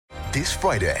This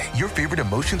Friday, your favorite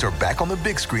emotions are back on the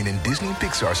big screen in Disney and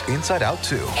Pixar's Inside Out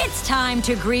 2. It's time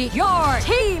to greet your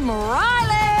Team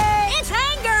Riley. It's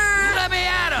anger. Let me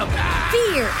at him.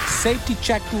 Fear. Safety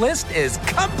checklist is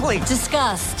complete.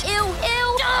 Disgust. Ew.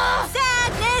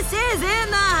 Sadness is in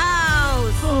the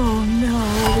house. Oh, no.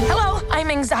 Hello, I'm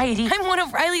anxiety. I'm one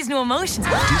of Riley's new emotions.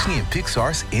 Disney and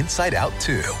Pixar's Inside Out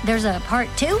 2. There's a part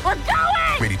 2? We're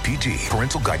going! Rated PG.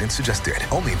 Parental guidance suggested.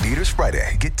 Only in theaters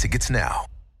Friday. Get tickets now.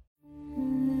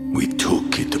 We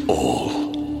took it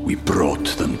all. We brought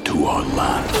them to our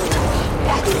land.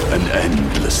 An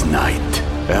endless night,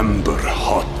 ember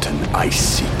hot and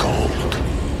icy cold.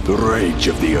 The rage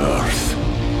of the earth.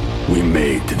 We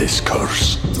made this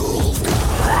curse.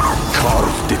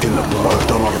 Carved it in the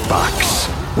blood on our backs.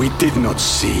 We did not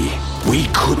see. We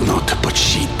could not, but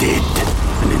she did.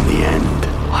 And in the end...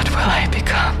 What will I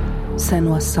become?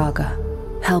 Senua's Saga.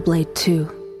 Hellblade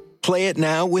 2. Play it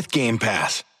now with Game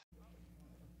Pass.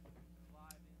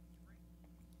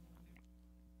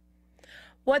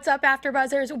 What's up,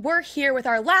 AfterBuzzers? We're here with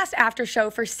our last after show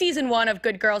for season 1 of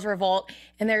Good Girls Revolt,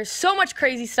 and there's so much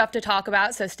crazy stuff to talk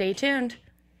about, so stay tuned.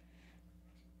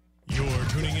 You're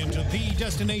tuning into the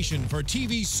destination for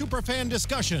TV superfan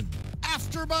discussion,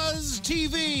 AfterBuzz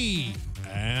TV.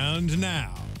 And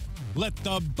now, let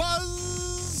the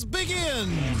buzz begin.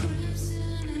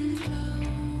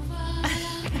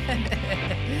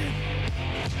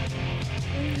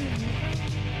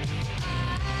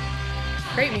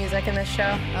 Great music in this show.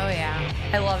 Oh, yeah.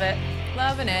 I love it.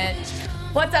 Loving it.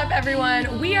 What's up,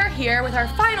 everyone? We are here with our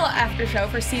final after show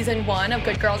for season 1 of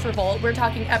Good Girls Revolt. We're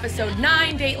talking episode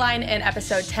 9, Dateline, and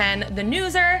episode 10, The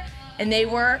Newser, and they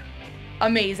were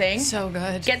amazing. So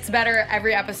good. Gets better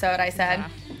every episode, I said. Yeah.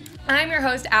 I'm your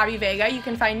host, Abby Vega. You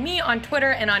can find me on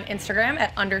Twitter and on Instagram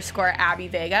at _Abby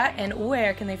Vega. And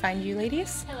where can they find you,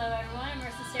 ladies? Hello, everyone. I'm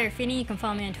Marissa Serafini. You can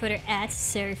follow me on Twitter at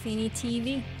Serafini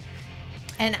TV.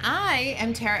 And I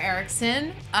am Tara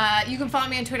Erickson. You can follow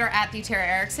me on Twitter at the Tara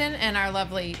Erickson, and our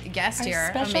lovely guest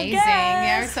here. Amazing. Guest.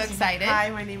 Yeah, we're so excited.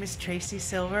 Hi, my name is Tracy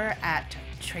Silver at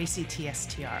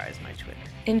TracyTSTR is my Twitter.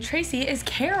 And Tracy is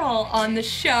Carol on the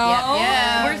show.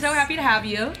 Yes. We're so happy to have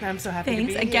you. I'm so happy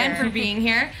Thanks to be again here. for being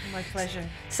here. My pleasure.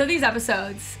 So these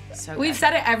episodes, So we've good.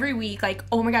 said it every week, like,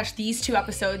 oh my gosh, these 2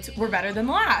 episodes were better than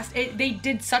the last. They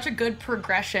did such a good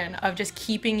progression of just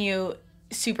keeping you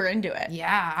super into it.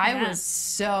 Yeah, I was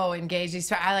so engaged.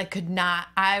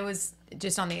 I was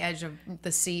just on the edge of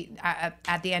the seat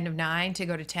at the end of 9 to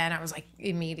go to 10. I was like,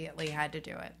 immediately had to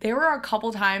do it. There were a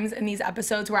couple times in these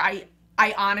episodes where I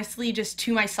honestly just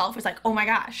to myself was like, oh my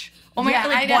gosh. Oh my god,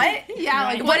 like what? Yeah,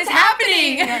 like what is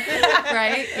happening?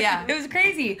 Right? Yeah. It was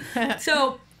crazy.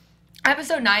 So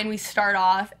episode 9, we start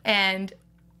off, and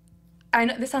I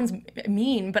know this sounds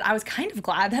mean, but I was kind of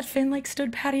glad that Finn like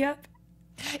stood Patty up.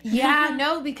 Yeah,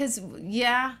 no, because,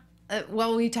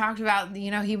 well, we talked about,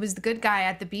 he was the good guy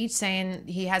at the beach saying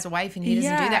he has a wife and he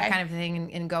doesn't do that kind of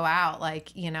thing and go out,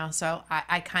 so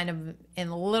I kind of, in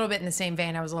a little bit in the same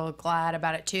vein, I was a little glad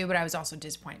about it too, but I was also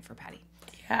disappointed for Patty.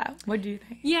 Yeah, what do you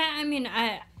think? Yeah, I mean,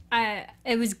 I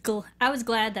was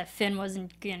glad that Finn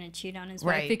wasn't gonna cheat on his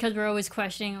wife, Right. because we're always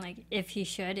questioning like if he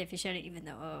should, even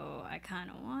though I kind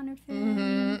of wanted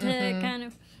Finn to kind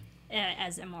of.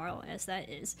 As immoral as that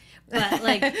is, but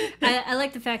like I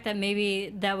like the fact that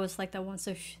maybe that was like that one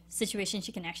situation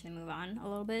she can actually move on a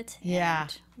little bit. Yeah.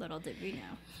 And little did we know.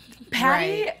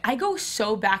 Patty, Right. I go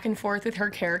so back and forth with her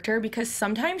character because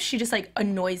sometimes she just like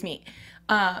annoys me.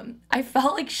 I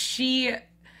felt like she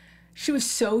was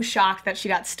so shocked that she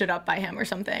got stood up by him or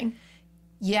something.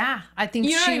 Yeah, I think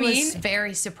You know she what I was mean?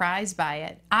 very surprised by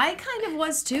it. I kind of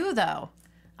was too, though.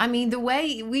 I mean, the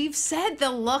way we've said the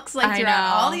looks like I throughout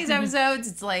know. all these episodes,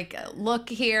 it's like a look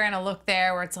here and a look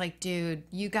there where it's like, dude,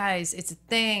 you guys, it's a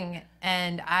thing.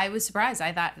 And I was surprised.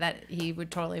 I thought that he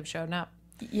would totally have shown up.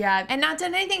 Yeah. And not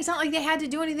done anything. It's not like they had to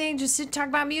do anything. Just sit talk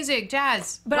about music,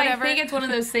 jazz, But whatever. I think it's one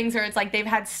of those things where it's like they've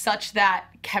had such that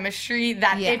chemistry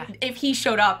that Yeah. if he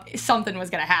showed up, something was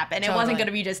going to happen. It wasn't Totally. going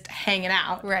to be just hanging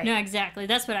out. Right. No, exactly.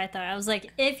 That's what I thought. I was like,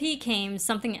 if he came,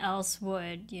 something else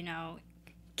would,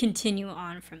 continue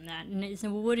on from that, and it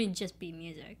wouldn't just be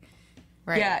music.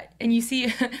 Right. Yeah, and you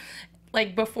see,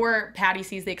 like, before Patty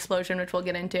sees the explosion, which we'll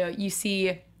get into, you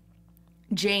see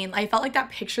Jane. I felt like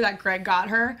that picture that Greg got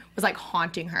her was, like,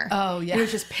 haunting her. Oh, yeah. It was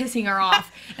just pissing her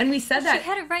off. And we said that. She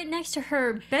had it right next to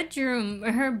her bedroom,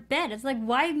 her bed. It's like,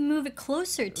 why move it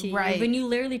closer to you Right. when you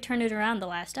literally turned it around the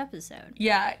last episode?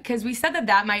 Yeah, because we said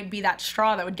that might be that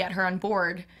straw that would get her on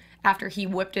board after he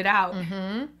whipped it out.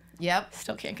 Mm-hmm. Yep.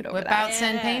 Still can't get over Whip that. out,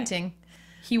 send painting.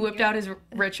 He whipped out his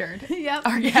Richard. Yep.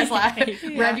 Our guest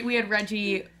Yeah. we had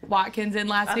Reggie Watkins in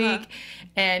last week,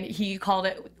 and he called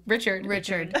it Richard.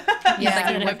 Richard. He's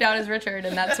like, he whipped out his Richard,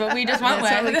 and that's what we just went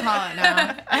That's with. what we call it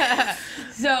now.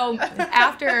 So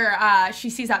after she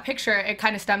sees that picture, it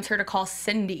kind of stems her to call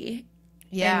Cindy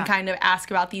and kind of ask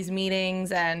about these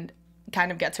meetings and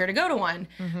kind of gets her to go to one.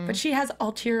 But she has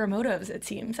ulterior motives, it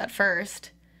seems, at first.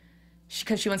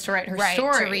 Because she wants to write her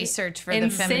story. To research for and the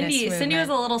feminist movement. Cindy was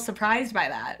a little surprised by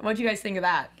that. What do you guys think of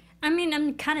that? I mean,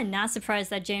 I'm kind of not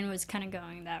surprised that Jane was kind of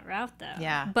going that route, though.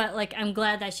 Yeah. But, like, I'm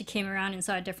glad that she came around and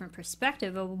saw a different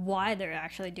perspective of why they're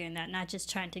actually doing that, not just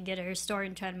trying to get her story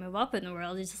and try to move up in the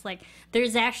world. It's just like,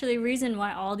 there's actually a reason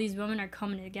why all these women are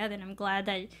coming together, and I'm glad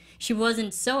that she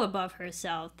wasn't so above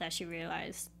herself that she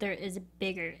realized there is a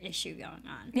bigger issue going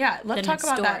on. Yeah, let's talk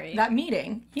about that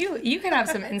meeting. You can have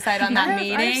some insight on that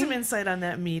meeting. I have some insight on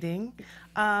that meeting.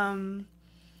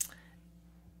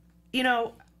 You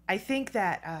know, I think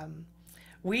that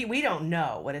we don't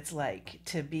know what it's like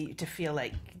to feel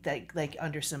like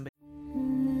under somebody.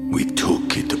 We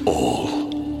took it all.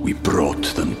 We brought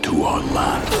them to our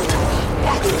land.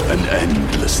 An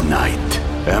endless night,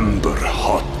 ember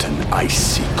hot and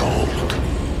icy cold.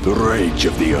 The rage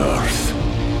of the earth.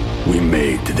 We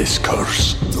made this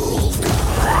curse.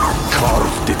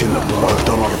 Carved it in the blood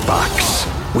on our backs.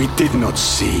 We did not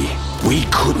see. We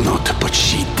could not, but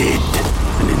she did.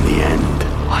 And in the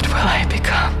end, What will I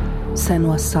become?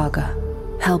 Senua's Saga.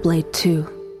 Hellblade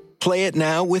 2. Play it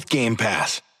now with Game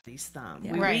Pass. Thumb.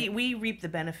 Yeah. We reap the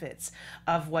benefits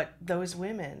of what those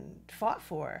women fought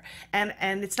for, and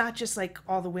it's not just like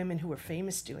all the women who were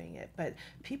famous doing it, but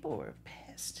people were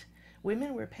pissed.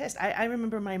 Women were pissed. I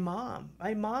remember my mom.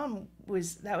 My mom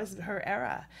that was her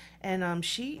era, and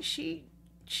she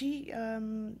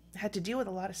had to deal with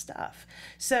a lot of stuff.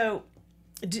 So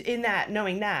in that,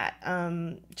 knowing that,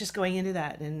 just going into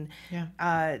that, and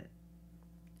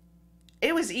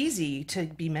it was easy to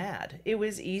be mad. It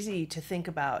was easy to think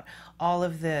about all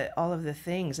of the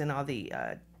things and all the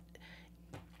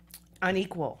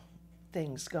unequal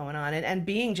things going on, and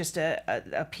being just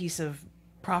a piece of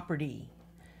property.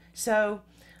 So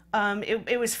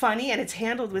it was funny, and it's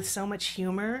handled with so much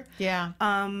humor. Yeah.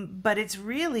 But it's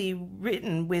really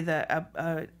written with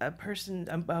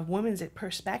a woman's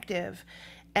perspective,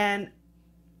 and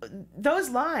those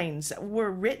lines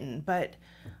were written, but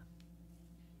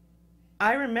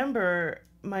I remember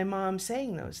my mom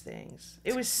saying those things.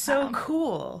 It was so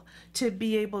cool to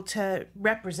be able to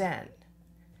represent.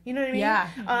 You know what I mean?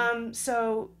 Yeah.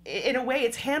 So in a way,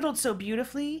 it's handled so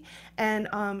beautifully, and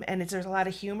there's a lot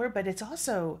of humor, but it's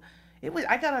also,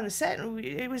 I got on the set and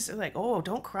it was like, oh,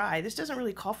 don't cry. This doesn't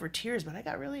really call for tears, but I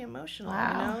got really emotional. Wow.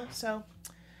 You know? So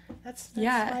that's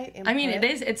yeah. my I mean,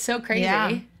 it's so crazy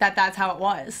that that's how it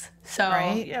was. So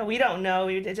right? Yeah, we don't know.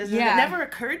 It never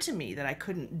occurred to me that I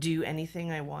couldn't do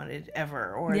anything I wanted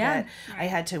ever, or that I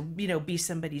had to, be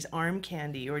somebody's arm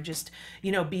candy, or just,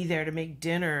 be there to make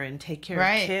dinner and take care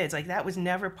of kids. Like, that was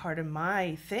never part of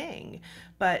my thing.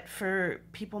 But for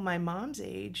people my mom's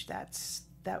age, that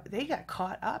they got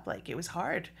caught up. Like, it was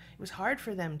hard. It was hard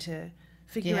for them to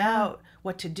figure out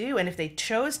what to do, and if they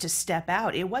chose to step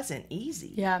out, it wasn't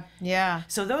easy. Yeah.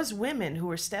 So those women who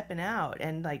were stepping out,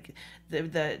 and like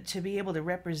the to be able to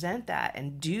represent that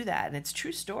and do that, and it's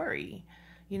true story,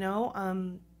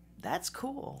 that's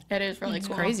cool. it is really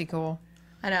cool. Crazy cool.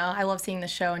 I know. I love seeing the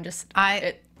show and just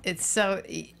It's so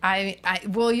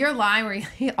well, your line where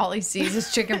all he sees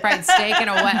is chicken fried steak and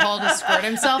a wet hole to squirt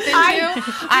himself into.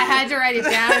 I had to write it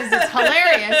down because it's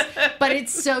hilarious, but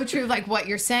it's so true. Like what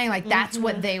you're saying, like that's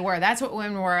what they were. That's what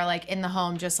women were like in the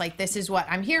home. Just like, this is what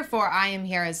I'm here for. I am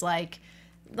here as like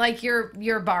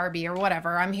you're Barbie or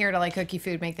whatever. I'm here to like cook you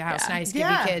food, make the house nice, give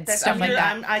you kids, stuff like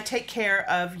that. I take care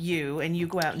of you, and you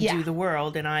go out and do the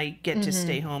world, and I get to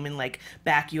stay home and like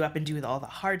back you up and do all the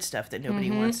hard stuff that nobody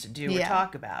wants to do or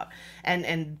talk about,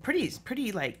 and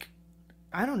pretty like,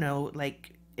 I don't know,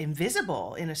 like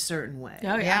invisible in a certain way.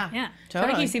 Oh yeah. Yeah.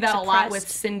 Totally. I think you see that a lot with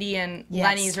Cindy and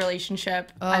Lenny's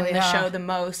relationship on the show the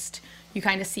most. You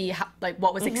kind of see how, like,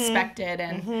 what was expected,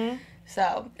 and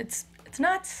so it's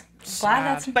nuts. Glad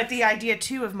that's. But the idea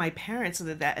too of my parents,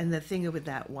 and the thing with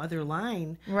that other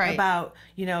line about,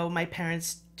 my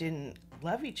parents didn't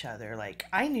love each other. Like,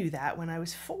 I knew that when I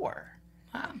was 4.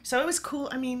 Wow. So it was cool.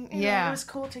 I mean, it was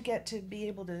cool to get to be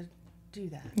able to do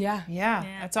that. Yeah.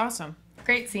 That's awesome.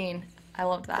 Great scene. I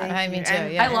loved that. I mean, too.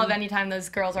 I love anytime those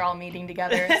girls are all meeting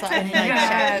together. So I'm like,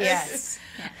 yes.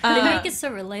 They make it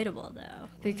so relatable, though,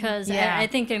 because I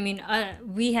think,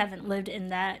 we haven't lived in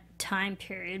that time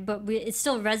period, but it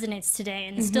still resonates today,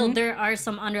 and still there are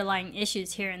some underlying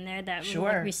issues here and there that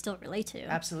we still relate to.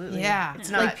 Absolutely. Yeah. It's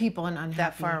not not people in unhappy,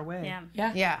 that far away.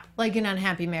 Yeah. Like in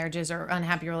unhappy marriages or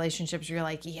unhappy relationships, you're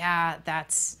like,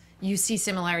 you see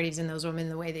similarities in those women,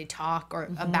 the way they talk or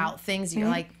about things. You're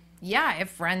like, I have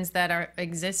friends that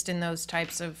exist in those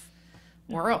types of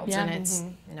worlds, and it's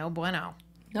no bueno.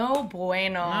 No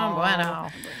bueno. No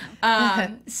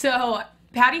bueno. So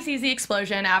Patty sees the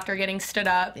explosion after getting stood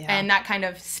up, and that kind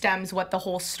of stems what the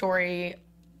whole story,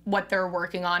 what they're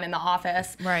working on in the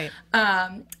office. Right.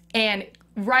 And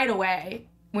right away,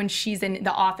 when she's in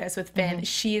the office with Finn,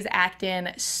 she is acting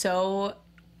so,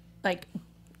 like...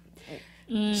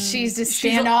 she's just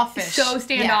standoffish. So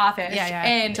standoffish. Yeah,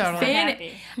 and totally.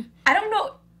 Finn, I don't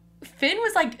know... Finn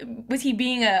was like, was he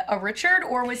being a Richard,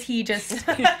 or was he just...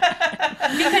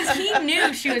 because he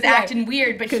knew she was acting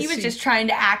weird, but he was just trying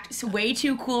to act way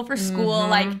too cool for school.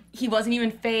 Like, he wasn't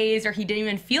even fazed, or he didn't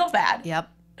even feel bad. Yep.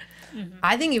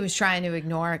 I think he was trying to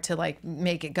ignore it to, like,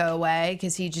 make it go away,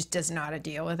 because he just doesn't know how to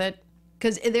deal with it.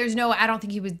 Because I don't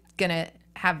think he was going to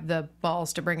have the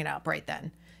balls to bring it up right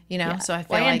then. You know? So I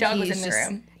feel like Doug was in the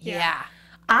room. Yeah.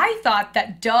 I thought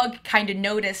that Doug kind of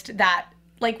noticed that,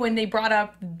 like when they brought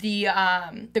up the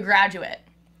graduate.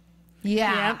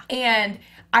 Yeah. And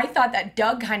I thought that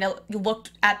Doug kind of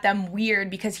looked at them weird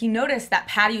because he noticed that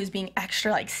Patty was being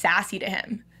extra, like, sassy to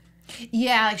him.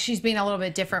 Yeah, like she's being a little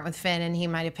bit different with Finn, and he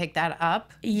might have picked that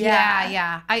up.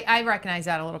 Yeah. I recognize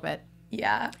that a little bit.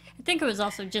 Yeah. I think it was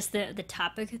also just the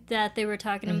topic that they were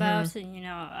talking about.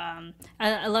 And,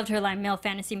 I loved her line, male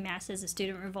fantasy masked as a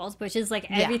student revolt, which is like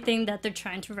everything that they're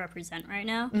trying to represent right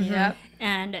now. Yep.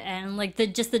 And like the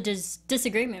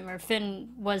disagreement where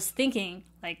Finn was thinking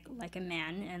like a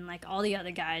man, and like all the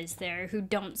other guys there who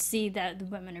don't see that the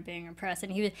women are being oppressed,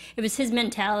 and it was his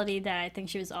mentality that I think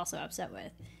she was also upset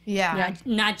with. Yeah.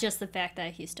 Not just the fact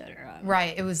that he stood her up.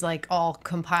 Right. It was like all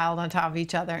compiled on top of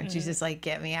each other, and she's just like,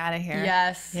 get me out of here.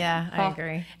 Yes. Yeah, I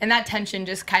agree. And that tension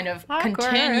just kind of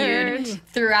continued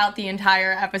throughout the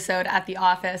entire episode at the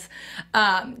office.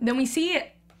 Then we see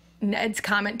Ned's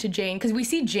comment to Jane, because we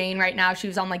see Jane right now, she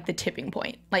was on like the tipping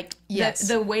point. Like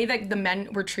the way that the men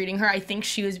were treating her, I think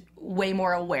she was way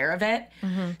more aware of it.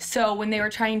 So when they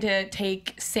were trying to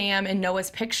take Sam and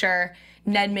Noah's picture,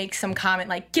 Ned makes some comment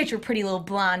like, get your pretty little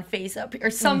blonde face up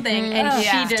or something. And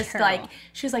she just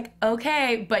she was like,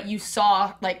 okay. But you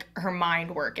saw like her mind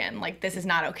working. Like, this is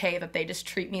not okay that they just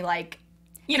treat me like,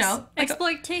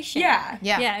 exploitation.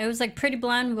 Yeah. It was like, pretty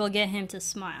blonde will get him to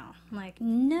smile. I'm like,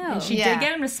 no. And she did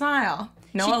get him to smile.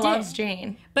 Noah loves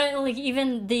Jane. But like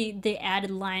even the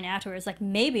added line afterwards, like,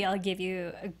 maybe I'll give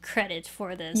you credit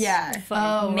for this. Yeah.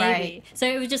 Maybe. Right. So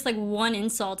it was just like one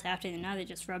insult after another,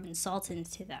 just rubbing salt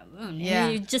into that wound. Yeah.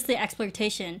 And just the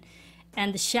exploitation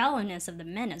and the shallowness of the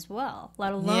men as well,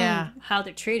 let alone how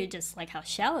they're treated, just like how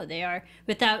shallow they are,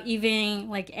 without even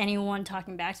like anyone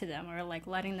talking back to them or like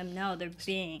letting them know they're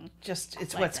being just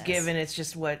it's like what's this. given. It's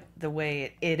just the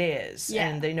way it is,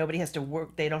 and nobody has to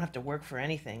work. They don't have to work for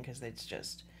anything because it's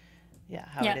just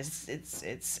how it is.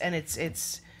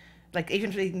 It's like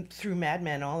even through Mad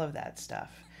Men, all of that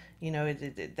stuff.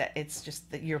 It's just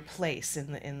your place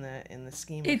in the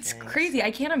scheme of things. It's crazy. I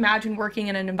can't imagine working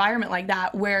in an environment like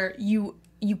that where you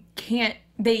can't.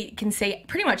 They can say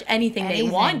pretty much anything they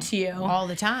want to you all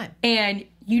the time, and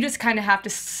you just kind of have to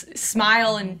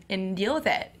smile and deal with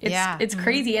it. It's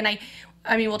crazy. And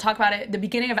I mean, we'll talk about it. The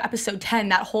beginning of episode 10,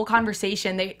 that whole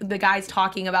conversation, the guys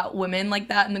talking about women like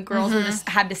that, and the girls were just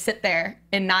had to sit there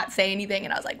and not say anything.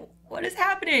 And I was like, what is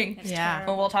happening?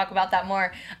 Well, we'll talk about that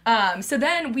more. So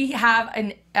then we have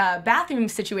a bathroom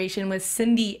situation with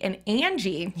Cindy and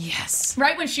Angie. Yes.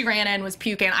 Right when she ran in, was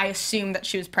puking. I assumed that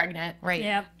she was pregnant. Right.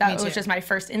 Yep. That was just my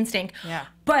first instinct. Yeah.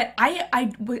 But I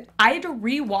had to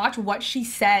rewatch what she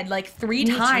said like 3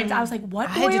 times. Too. I was like, what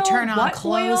I oil? had to turn on what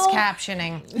closed oil?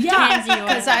 captioning. Yeah.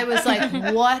 Because I was like,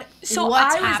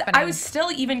 what's happening? I was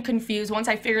still even confused once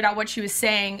I figured out what she was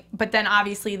saying. But then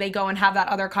obviously they go and have that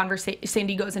other conversation.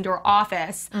 Cindy goes into her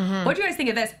office. What do you guys think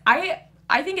of this?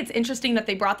 I think it's interesting that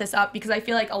they brought this up because I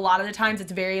feel like a lot of the times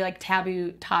it's very like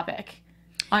taboo topic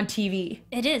on TV.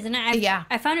 It is, and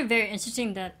I found it very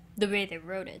interesting that the way they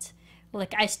wrote it.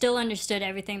 Like, I still understood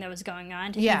everything that was going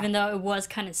on, even though it was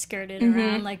kind of skirted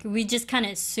around. Like, we just kind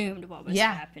of assumed what was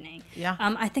happening. Yeah.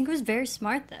 I think it was very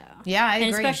smart, though. Yeah, I agree.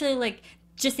 And especially, like,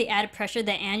 just the added pressure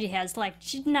that Angie has. Like,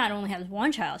 she not only has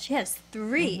one child, she has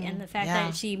 3. And the fact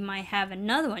that she might have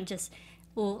another one just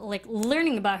like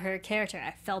learning about her character,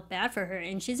 I felt bad for her,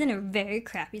 and she's in a very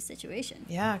crappy situation.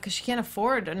 Yeah, because she can't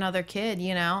afford another kid,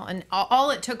 you know? And all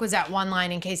it took was that one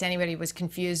line, in case anybody was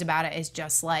confused about it, is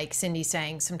just like Cindy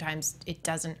saying, sometimes it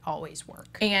doesn't always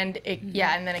work. And and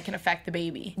then it can affect the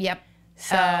baby. Yep.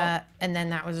 So, and then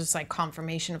that was just like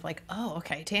confirmation of like, oh,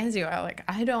 okay, Tansy.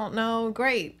 I don't know.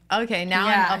 Great. Okay, now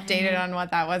I'm updated on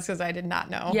what that was because I did not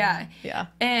know. Yeah. Yeah.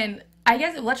 And I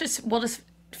guess we'll just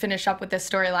finish up with this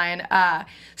storyline.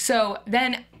 So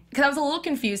then, because I was a little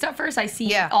confused at first, I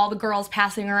see all the girls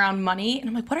passing around money, and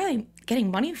I'm like, what are they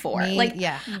getting money for?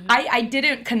 I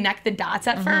didn't connect the dots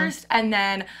at first, and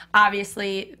then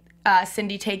obviously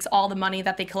Cindy takes all the money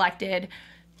that they collected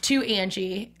to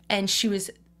Angie, and she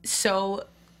was so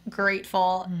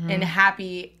grateful and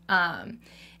happy.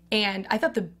 And I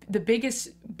thought the biggest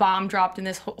bomb dropped in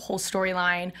this whole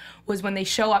storyline was when they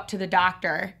show up to the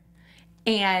doctor,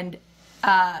 and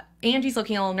Angie's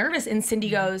looking a little nervous, and Cindy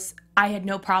goes, I had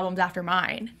no problems after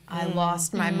mine. I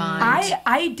lost my mind.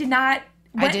 I did not.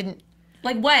 I didn't.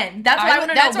 Like when? That's what I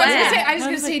want to know. That's what I was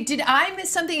going to say. Did I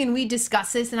miss something and we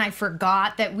discussed this and I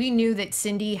forgot that we knew that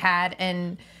Cindy had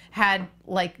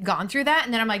like gone through that?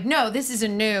 And then I'm like, no, this is a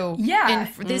new. Yeah.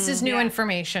 This is new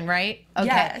information, right? Okay.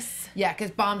 Yes. Yeah, because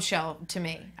bombshell to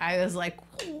me. I was like,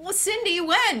 well, Cindy,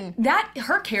 when?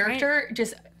 Her character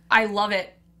just, I love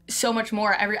it so much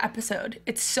more every episode.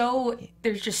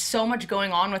 There's just so much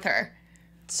going on with her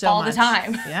all the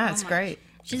time. Yeah, it's great.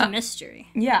 She's a mystery.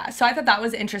 Yeah, so I thought that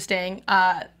was interesting.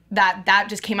 That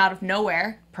just came out of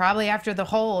nowhere. Probably after the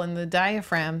hole in the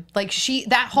diaphragm. Like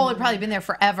that hole had probably been there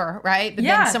forever, right? But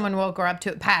then someone woke her up to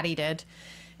it. Patty did.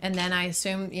 And then I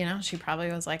assume, she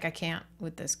probably was like, I can't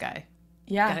with this guy.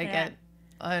 Yeah. Gotta get,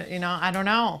 I don't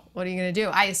know. What are you going to do?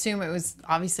 I assume it was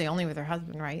obviously only with her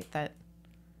husband, right? That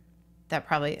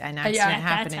probably an accident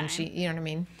happened and she, you know what I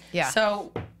mean? Yeah.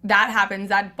 So that happens.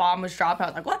 That bomb was dropped. I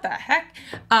was like, what the heck?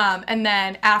 And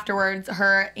then afterwards,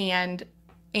 her and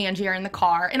Angie are in the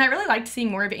car. And I really liked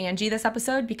seeing more of Angie this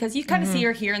episode because you kind of see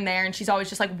her here and there, and she's always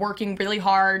just like working really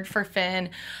hard for Finn.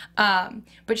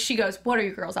 But she goes, what are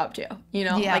you girls up to?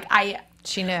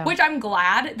 She knew. Which I'm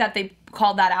glad that they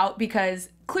called that out because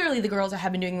clearly the girls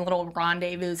have been doing little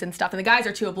rendezvous and stuff, and the guys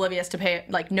are too oblivious to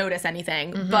notice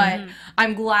anything. But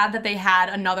I'm glad that they had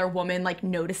another woman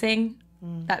noticing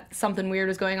that something weird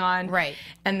was going on. Right.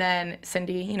 And then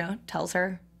Cindy, tells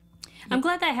her. I'm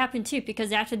glad that happened too,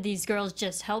 because after these girls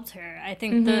just helped her, I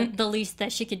think the least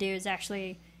that she could do is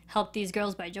actually help these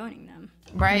girls by joining them.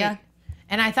 Right. Yeah.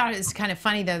 And I thought it was kind of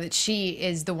funny though that she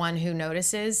is the one who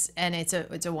notices, and it's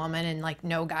a woman, and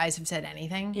no guys have said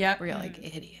anything. Yeah, we're like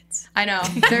idiots. I know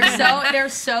they're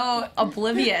so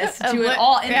oblivious to it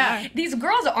all, and these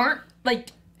girls aren't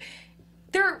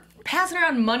they're passing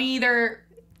around money. They're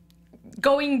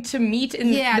going to meet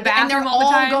in the bathroom and they're all the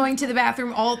time. Going to the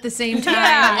bathroom all at the same time.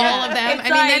 All of them.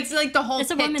 That's the whole it's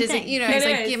pit. A woman thing.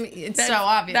 It's so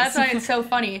obvious. That's why it's so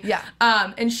funny. Yeah.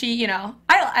 And she,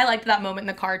 I liked that moment in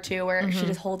the car too, where she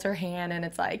just holds her hand and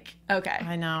it's like, okay.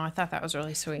 I know. I thought that was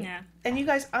really sweet. Yeah. And you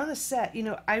guys on the set,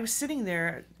 I was sitting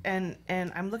there and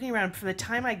I'm looking around. From the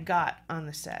time I got on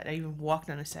the set, I even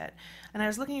walked on the set, and I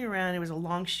was looking around. It was a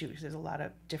long shoot because there's a lot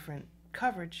of different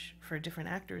coverage for different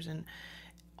actors and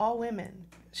all women.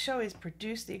 Show is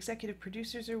produced. The executive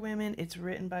producers are women. It's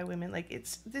written by women.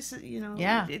 It's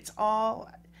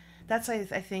all. That's why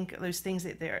I think those things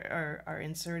that are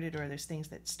inserted, or those things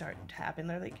that start to happen.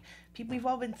 They're like people. We've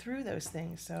all been through those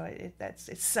things. So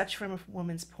it's such from a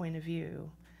woman's point of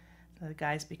view. The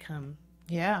guys become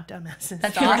dumbasses.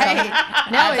 That's right.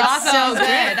 No, it's awesome. So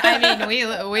good. I mean,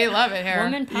 we love it here.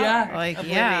 Woman power.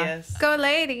 Yeah. Go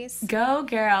ladies. Go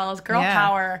girls. Girl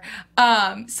power.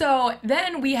 So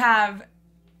then we have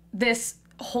this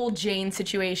whole Jane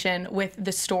situation with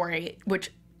the story,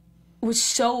 which was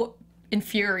so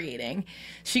infuriating.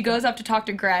 She goes up to talk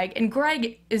to Greg, and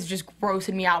Greg is just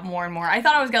grossing me out more and more. I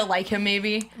thought I was gonna like him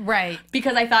maybe, right?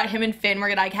 Because I thought him and Finn were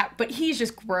gonna like, but he's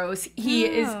just gross. He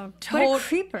is what a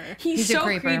creeper. He's so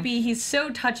creepy. He's so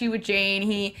touchy with Jane.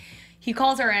 He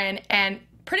calls her in and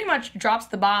pretty much drops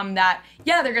the bomb that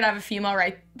they're gonna have a female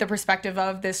write the perspective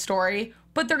of this story,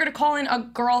 but they're gonna call in a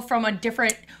girl from a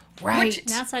different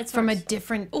from a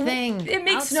different thing. It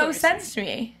makes no sense to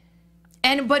me.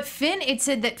 But Finn, it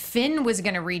said that Finn was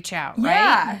going to reach out,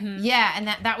 right? Yeah. Yeah, and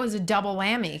that was a double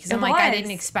whammy. Because I'm like, I didn't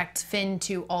expect Finn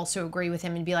to also agree with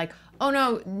him and be like, oh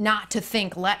no, not to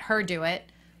think, let her do it.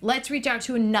 Let's reach out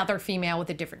to another female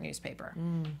with a different newspaper.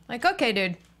 Like, okay,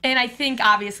 dude. And I think,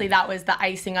 obviously, that was the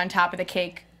icing on top of the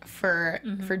cake for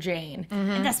Jane.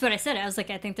 And that's what I said. I was like,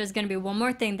 I think there's going to be one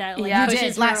more thing that like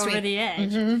pushes her over the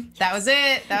edge. That was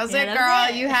it. That was it, girl.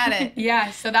 You had it.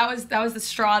 Yeah. So that was the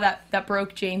straw that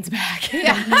broke Jane's back.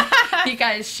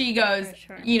 Because she goes,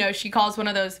 she calls one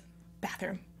of those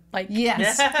bathroom. Like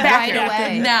right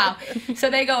away. Now, so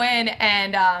they go in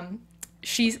and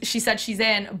she said she's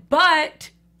in, but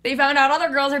they found out other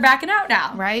girls are backing out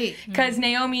now. Right. Because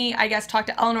Naomi, I guess, talked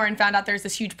to Eleanor and found out there's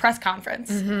this huge press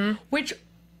conference, which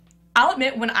I'll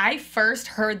admit, when I first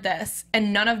heard this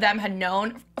and none of them had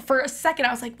known, for a second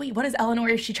I was like, wait, what is Eleanor?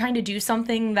 Is she trying to do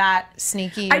something that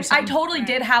sneaky? I totally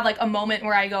did have like a moment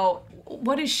where I go,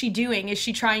 what is she doing? Is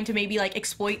she trying to maybe like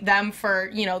exploit them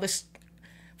for, this,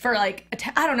 for like,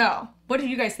 I don't know. What did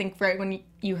you guys think right when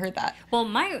you heard that? Well,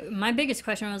 my biggest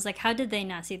question was like, how did they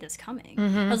not see this coming?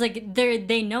 I was like,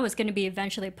 they know it's going to be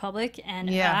eventually public, and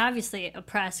obviously a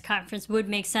press conference would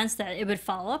make sense that it would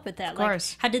follow up with that. Of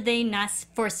course. How did they not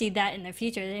foresee that in the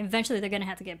future? Eventually, they're going to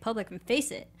have to get public and face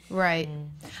it. Right.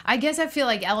 I guess I feel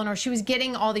like Eleanor, she was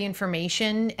getting all the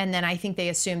information, and then I think they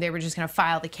assumed they were just going to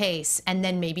file the case and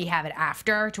then maybe have it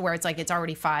after, to where it's like it's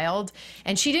already filed.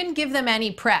 And she didn't give them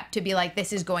any prep to be like,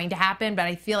 this is going to happen, but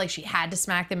I feel like she had to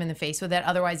smack them in the face with it.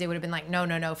 Otherwise, they would have been like,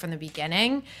 no, from the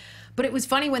beginning. But it was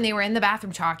funny when they were in the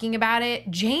bathroom talking about it.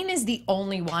 Jane is the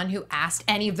only one who asked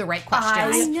any of the right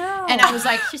questions. I know. And I was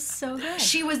like, she's so good.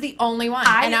 She was the only one.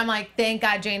 And I'm like, thank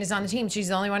God Jane is on the team. She's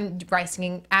the only one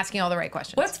asking all the right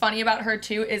questions. What's funny about her,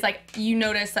 too, is like, you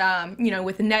notice,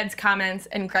 with Ned's comments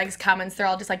and Greg's comments, they're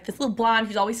all just like this little blonde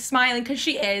who's always smiling because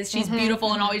she is. She's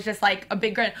beautiful and always just like a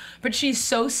big grin. But she's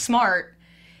so smart.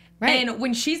 Right. And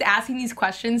when she's asking these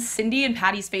questions, Cindy and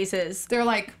Patty's faces, they're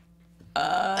like,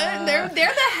 they're the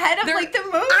head of like the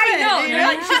movement. I know. They're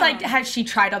like, she's like, has she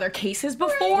tried other cases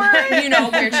before? Where'd she go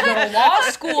to law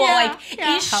school?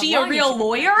 Is she a real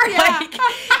lawyer? Like,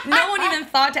 no one even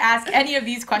thought to ask any of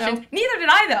these questions. Nope. Neither did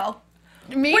I,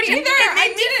 though. Me neither.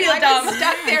 I didn't. Feel dumb. I was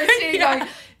stuck there sitting going,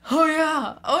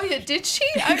 oh yeah, did she?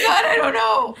 I don't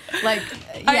know. Like,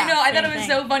 I know. I thought it was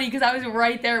so funny because I was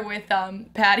right there with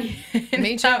Patty.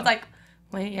 Me too. I was like,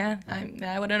 wait,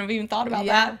 I wouldn't have even thought about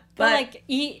that. But like,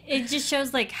 it just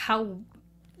shows like how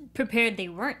prepared they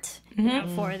weren't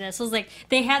for this. It was like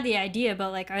they had the idea,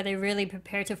 but like, are they really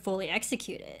prepared to fully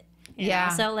execute it? You know?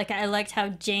 So like, I liked how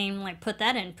Jane like put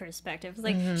that in perspective.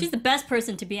 Like, she's the best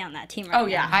person to be on that team right now. Oh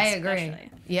yeah, I agree.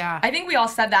 Yeah, I think we all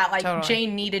said that. Like,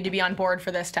 Jane needed to be on board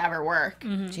for this to ever work.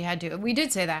 She had to. We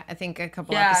did say that, I think, a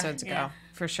couple episodes ago,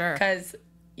 for sure. Because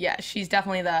she's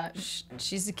definitely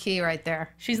she's the key right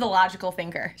there. She's the logical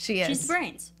thinker. She is. She's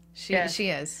brains. She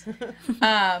is.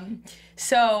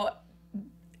 So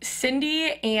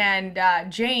Cindy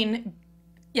and Jane,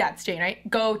 it's Jane, right?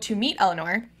 Go to meet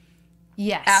Eleanor.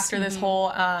 Yes. After this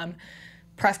whole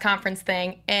press conference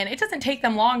thing, and it doesn't take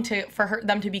them long for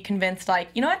them to be convinced. Like,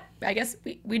 you know what? I guess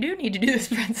we do need to do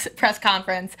this press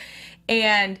conference.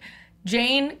 And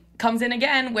Jane comes in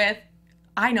again with,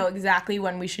 I know exactly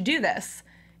when we should do this,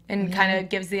 and kind of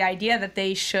gives the idea that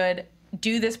they should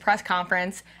do this press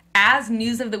conference as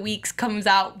News of the Weeks comes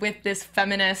out with this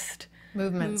feminist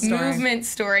movement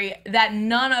story that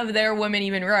none of their women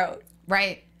even wrote.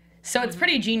 Right. So it's a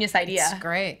pretty genius idea. It's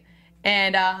great.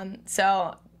 And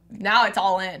so now it's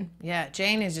all in. Yeah,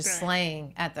 Jane is just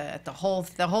slaying at the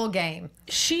whole game.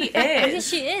 She is. Because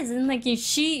she is, and like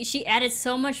she added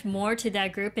so much more to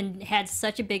that group and had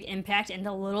such a big impact in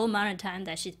the little amount of time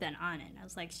that she's been on it. I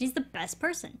was like, she's the best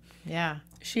person. Yeah,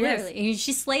 she literally. is. And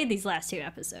she slayed these last 2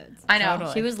 episodes. I know.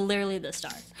 Totally. She was literally the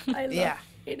star. I love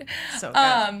it. So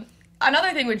good.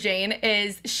 Another thing with Jane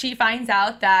is she finds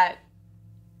out that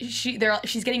she's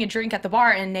getting a drink at the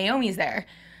bar and Naomi's there.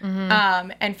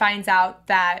 And finds out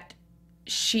that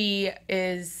she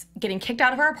is getting kicked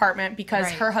out of her apartment because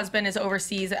her husband is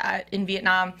overseas in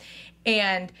Vietnam,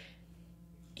 and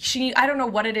I don't know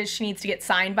what it is she needs to get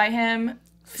signed by him.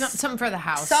 Something for the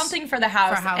house. Something for the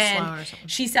house. For a house and loan or something.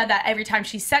 She said that every time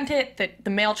she sent it, that the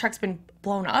mail truck's been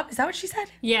blown up. Is that what she said?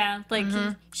 Yeah, like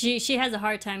she has a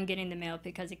hard time getting the mail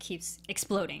because it keeps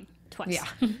exploding twice.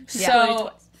 Yeah.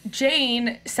 So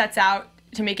Jane sets out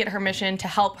to make it her mission to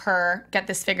help her get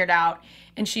this figured out,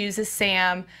 and she uses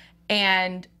Sam,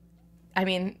 and I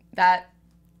mean that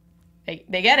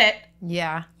they get it.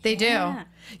 Yeah, they do. Yeah.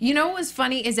 You know what was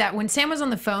funny is that when Sam was on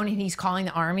the phone and he's calling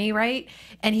the army, right?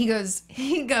 And he goes,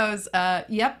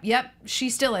 yep, she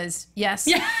still is. Yes.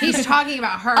 Yeah. He's talking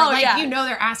about her.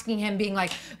 They're asking him being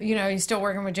like, he's still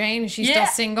working with Jane? She's still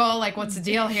single? Like, what's the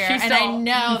deal here? And I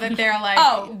know that they're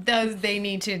like, they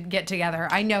need to get together.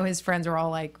 I know his friends are all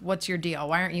like, what's your deal?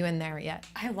 Why aren't you in there yet?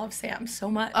 I love Sam so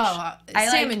much.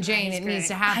 Sam and Jane, it needs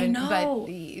to happen. I know.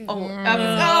 It's a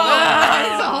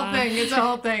whole thing. It's a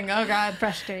whole thing. Oh, God.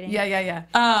 Frustrating. Yeah.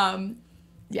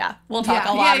 We'll talk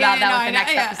a lot about that with the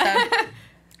next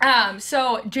episode.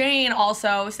 So Jane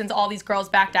also, since all these girls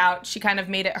backed out, she kind of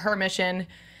made it her mission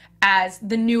as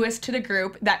the newest to the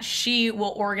group that she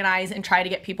will organize and try to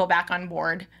get people back on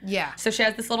board. Yeah. So she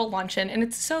has this little luncheon, and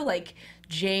it's so like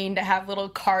Jane to have little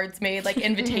cards made, like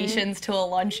invitations to a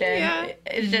luncheon. Yeah.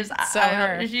 It's just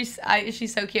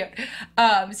she's so cute.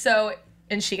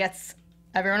 And she gets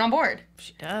everyone on board.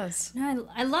 She does. No,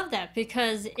 I love that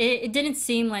because it didn't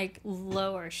seem like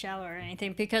low or shallow or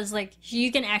anything, because like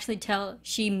you can actually tell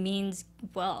she means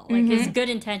well. Like it's good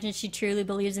intentions. She truly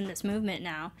believes in this movement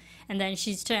now. And then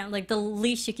she's trying, like the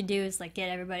least she could do is like get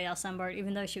everybody else on board,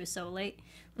 even though she was so late.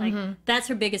 Like that's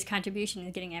her biggest contribution,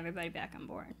 is getting everybody back on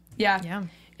board. Yeah.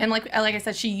 And like I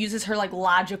said, she uses her like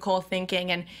logical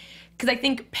thinking, and because I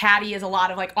think Patty is a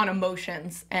lot of like on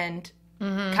emotions and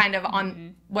kind of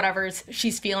on whatever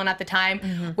she's feeling at the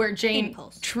time, where Jane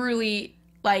truly,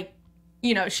 like,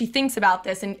 she thinks about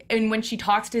this, and when she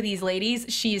talks to these ladies,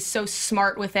 she's so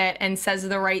smart with it and says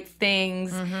the right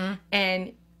things,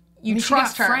 and you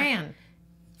trust her.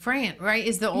 Fran, right,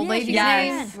 is the old lady's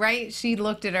name, right? She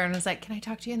looked at her and was like, "Can I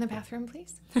talk to you in the bathroom,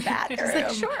 please?" Bathroom. She's like,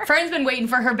 "Sure." Fran's been waiting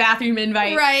for her bathroom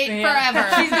invite. Right, forever.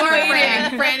 She's been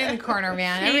waiting. Fran in the corner,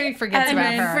 man. Everybody forgets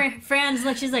about her. Fran's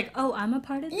like, she's like, "Oh, I'm a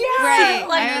part of this?" Yeah. Right.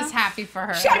 I was happy for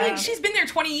her. I mean, she's been there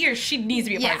 20 years. She needs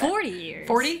to be a part of it. 40 years.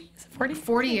 40?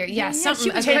 40 years. Yeah, something she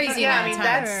was crazy amount of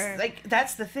time. time.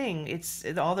 That's the thing. It's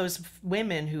all those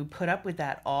women who put up with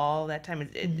that all that time.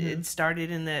 It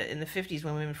started in the 50s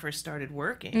when women first started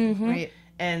working. Right.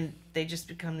 And they just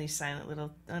become these silent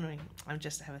little. I don't know. I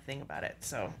just have a thing about it.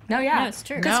 So No, it's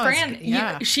true. Because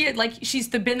Fran, she's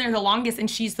been there the longest,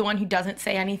 and she's the one who doesn't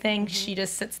say anything. She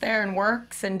just sits there and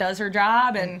works and does her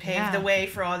job and paved the way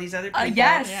for all these other people.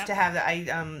 Yes. To have that.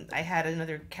 I had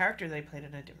another character that I played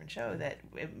in a different show, that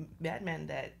Mad Men,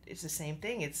 that it's the same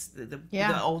thing. It's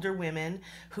the older women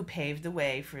who paved the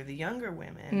way for the younger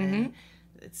women, and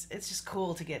it's just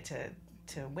cool to get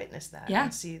to witness that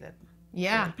and see that.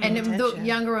 Yeah, and the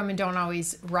younger women don't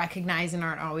always recognize and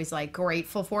aren't always like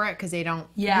grateful for it, because they don't.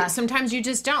 Yeah, sometimes you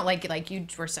just don't like you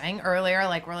were saying earlier.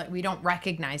 We don't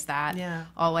recognize that.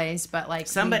 Always, but like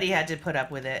somebody had to put up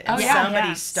with it. And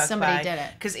somebody did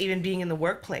it. Because even being in the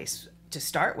workplace to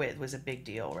start with was a big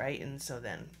deal, right? And so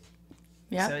then.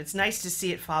 Yeah. So it's nice to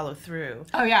see it follow through.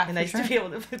 Oh yeah, and nice to be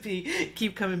able to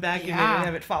keep coming back and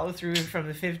have it follow through from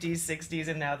the 50s, 60s,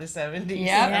 and now the 70s.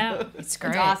 Yeah, it's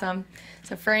great. It's awesome.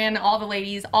 So Fran, all the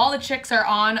ladies, all the chicks are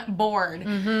on board,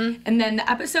 and then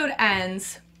the episode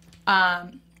ends.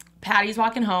 Patty's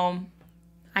walking home.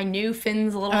 I knew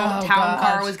Finn's little town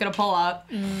car was gonna pull up,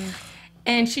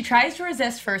 and she tries to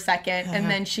resist for a second,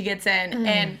 and then she gets in.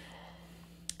 And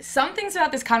some things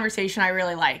about this conversation I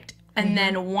really liked. And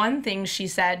then one thing she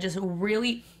said just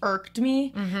really irked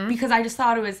me, because I just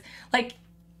thought it was like,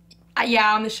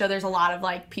 on the show there's a lot of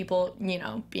like people,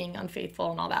 being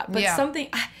unfaithful and all that. But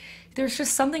there's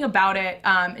just something about it,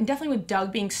 and definitely with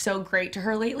Doug being so great to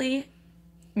her lately,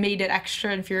 made it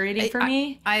extra infuriating for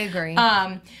me. I agree.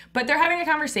 But they're having a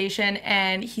conversation,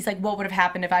 and he's like, "What would have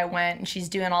happened if I went?" And she's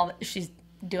doing all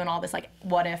this like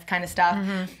what if kind of stuff,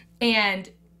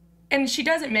 And she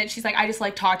does admit, she's like, I just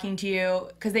like talking to you,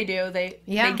 because they do. They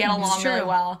get along really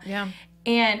well. Yeah.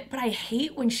 But I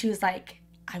hate when she was like,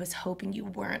 I was hoping you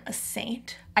weren't a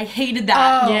saint. I hated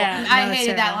that. Oh, yeah. I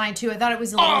hated that line too. I thought it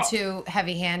was a little too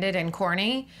heavy-handed and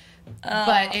corny.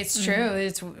 But it's true.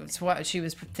 It's what she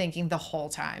was thinking the whole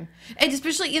time. And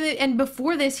especially and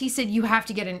before this, he said you have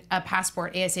to get a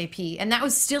passport ASAP. And that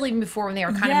was still even before, when they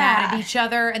were kind of mad at each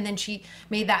other. And then she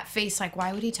made that face like,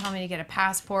 why would he tell me to get a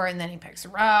passport? And then he picks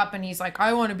her up and he's like,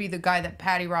 I want to be the guy that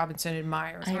Patty Robinson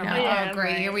admires. And I'm like, oh,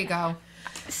 great. Here we go.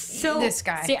 So this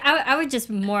guy. See, I was just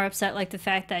more upset, like the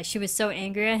fact that she was so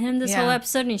angry at him this whole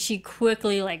episode, and she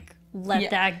quickly like let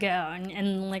that go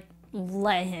and like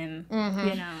let him,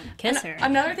 kiss her.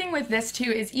 Another thing with this too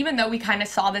is, even though we kind of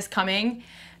saw this coming,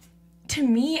 to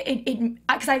me it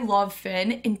because I love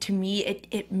Finn, and to me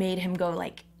it made him go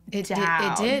like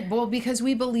down. It did. Well, because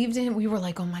we believed in him. We were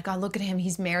like, oh my God, look at him.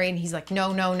 He's married. And he's like,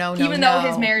 no. Even though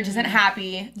his marriage isn't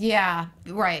happy. Yeah,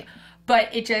 right.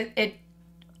 But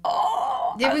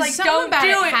no. There was like, something don't about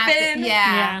do it, Finn.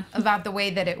 Yeah, about the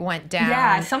way that it went down.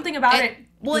 Yeah, something about it.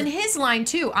 Well, in his line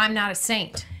too, I'm not a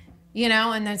saint. You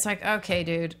know, and then it's like, okay,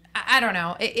 dude, I don't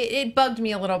know. It bugged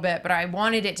me a little bit, but I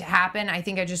wanted it to happen. I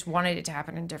think I just wanted it to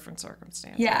happen in different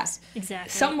circumstances. Yeah,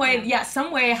 exactly. Some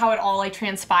way how it all like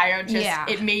transpired. Just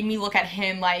it made me look at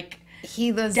him like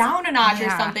he was down a notch or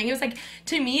something. It was like,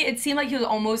 to me, it seemed like he was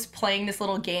almost playing this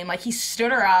little game. Like he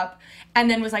stood her up and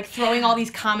then was like throwing all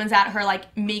these comments at her,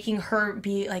 like making her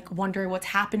be like wondering what's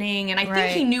happening. And I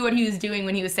think he knew what he was doing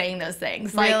when he was saying those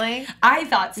things. Like, really? I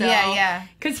thought so. Yeah.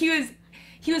 Because he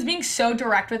was being so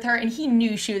direct with her, and he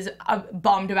knew she was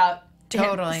bummed about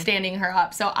him standing her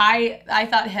up. So I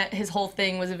thought his whole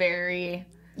thing was very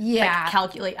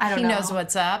calculate. I don't know. He knows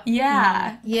what's up.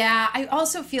 Yeah. Yeah. I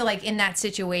also feel like in that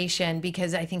situation,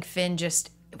 because I think Finn just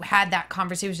had that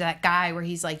conversation with that guy where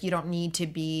he's like, you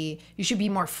should be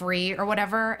more free or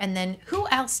whatever. And then who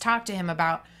else talked to him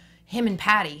about him and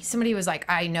Patty? Somebody was like,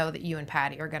 I know that you and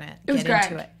Patty are going to get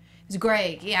into it. It was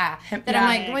Greg, yeah. I'm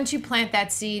like, once you plant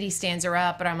that seed, he stands her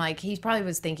up. But I'm like, he probably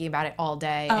was thinking about it all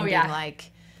day and being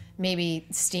like, maybe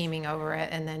steaming over it,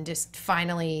 and then just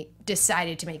finally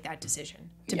decided to make that decision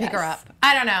to pick her up.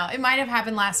 I don't know. It might have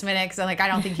happened last minute because I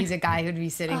don't think he's a guy who'd be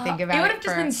sitting thinking about it. It would have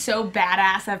just been so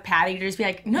badass of Patty to just be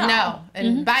like, no,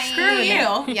 and bye. Screw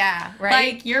you. Yeah,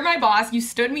 right. Like, you're my boss. You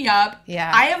stood me up. Yeah.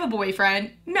 I have a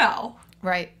boyfriend. No.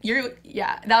 Right.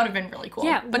 That would have been really cool.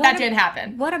 Yeah, but that didn't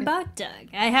happen. What about Doug?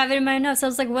 I have it in my notes. I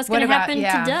was like, what's going to happen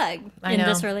to Doug in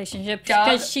this relationship?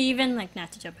 Because she even, like,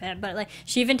 not to jump ahead, but, like,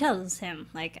 she even tells him,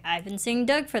 like, I've been seeing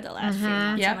Doug for the last few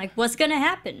months. I'm like, what's going to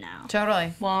happen now?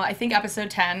 Totally. Well, I think episode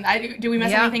 10. Do we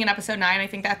miss anything in episode 9? I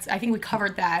think we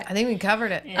covered that. I think we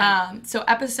covered it. Yeah. So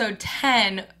episode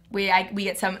 10, we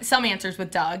get some answers with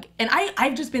Doug. And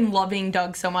I've just been loving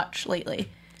Doug so much lately.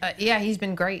 Yeah, he's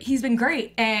been great. He's been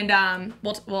great, and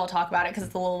we'll talk about it because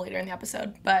it's a little later in the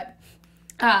episode. But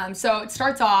so it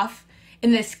starts off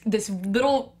in this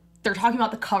little. They're talking about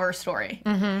the cover story,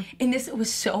 and it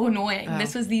was so annoying.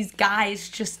 This was these guys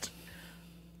just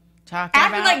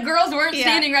acting like girls weren't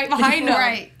standing right behind them,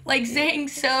 right? Like saying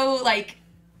so like.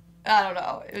 I don't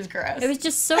know. It was gross. It was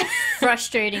just so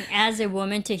frustrating as a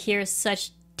woman to hear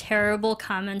such terrible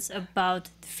comments about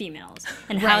females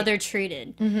and how they're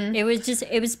treated.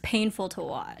 It was painful to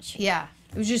watch. Yeah.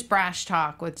 It was just brash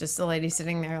talk with just the lady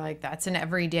sitting there like, that's an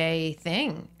everyday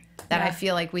thing that I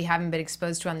feel like we haven't been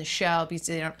exposed to on the show because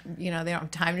they don't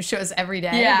have time to show us every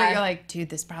day. Yeah. But you're like, dude,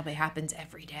 this probably happens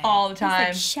every day. All the time.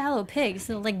 It's like shallow pigs.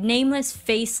 So like nameless,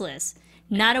 faceless.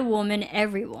 Not a woman,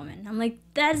 every woman. I'm like,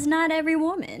 that's not every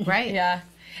woman. Right. Yeah.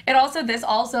 This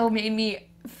also made me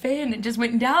Finn just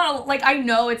went down. Like, I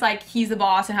know it's like he's the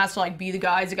boss and has to like be the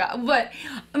guy, but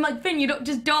I'm like, Finn, you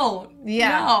don't.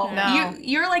 Yeah. No.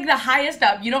 You're like the highest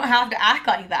up. You don't have to act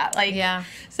like that. Like, yeah.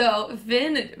 So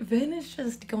Finn is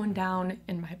just going down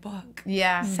in my book.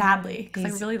 Yeah. Sadly,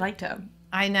 because I really liked him.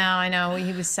 I know.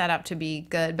 He was set up to be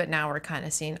good, but now we're kind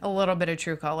of seeing a little bit of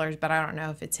true colors, but I don't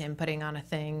know if it's him putting on a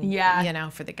thing,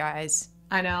 for the guys.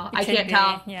 I know. I can't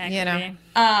tell.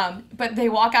 Yeah, but they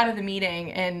walk out of the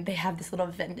meeting and they have this little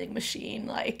vending machine,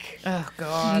 like, oh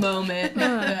god, moment.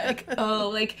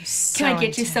 Like, so can I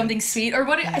get you something sweet or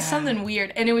something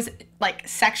weird? And it was like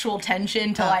sexual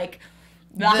tension to like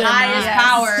the highest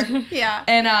power. Yeah.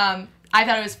 And I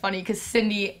thought it was funny because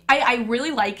Cindy, I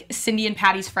really like Cindy and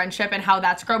Patty's friendship and how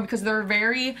that's grown because they're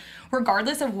very,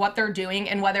 regardless of what they're doing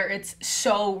and whether it's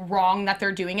so wrong that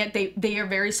they're doing it, they are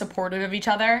very supportive of each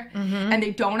other and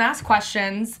they don't ask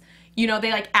questions. They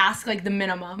like ask like the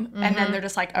minimum and then they're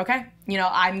just like, okay,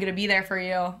 I'm going to be there for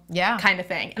you. Yeah. Kind of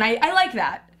thing. And I like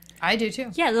that. I do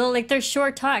too. Yeah, like their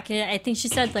short talk. I think she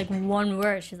said like one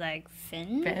word. She's like,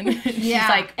 Finn? Yeah. She's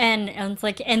like, and it's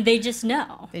like, and they just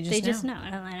know. They just know.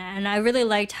 And I really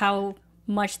liked how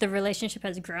much the relationship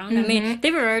has grown. I mean, they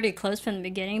were already close from the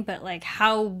beginning, but like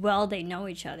how well they know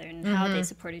each other and how they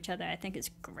support each other, I think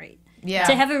is great. Yeah.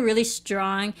 To have a really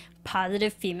strong,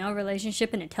 positive female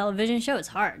relationship in a television show is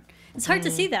hard. It's hard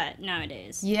to see that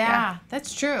nowadays. Yeah,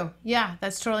 that's true. Yeah,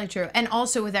 that's totally true. And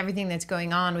also with everything that's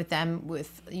going on with them, with,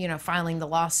 filing the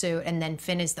lawsuit and then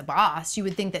Finn is the boss, you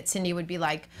would think that Cindy would be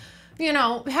like,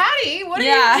 Patty, what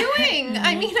are you doing?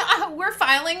 I mean, we're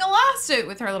filing a lawsuit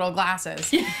with her little glasses.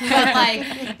 But like,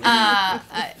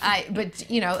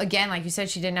 again, like you said,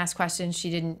 she didn't ask questions.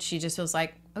 She just was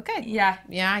like, okay. Yeah.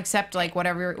 Yeah, accept like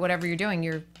whatever you're doing.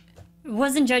 It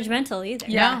wasn't judgmental either.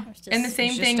 Yeah. Just, and the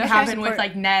same thing happened with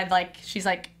like Ned. Like, she's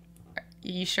like,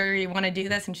 you sure you want to do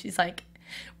this? And she's like,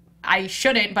 I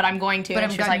shouldn't, but I'm going to.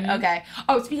 And she's like, okay.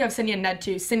 Oh, speaking of Cindy and Ned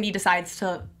too, Cindy decides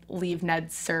to leave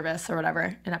Ned's service or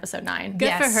whatever in episode 9.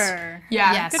 Good for her.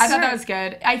 Yeah, Yes. I thought that was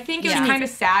good. I think it was kind of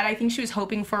sad. I think she was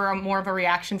hoping for more of a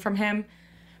reaction from him.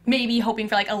 Maybe hoping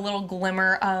for like a little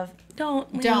glimmer of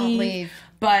don't leave.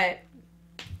 But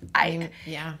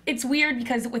it's weird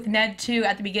because with Ned too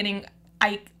at the beginning,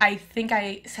 I think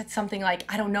I said something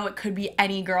like, I don't know, it could be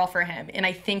any girl for him. And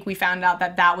I think we found out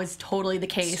that was totally the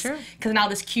case. Because now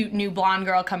this cute new blonde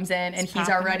girl comes in and he's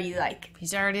already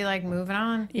like moving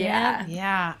on. Yeah.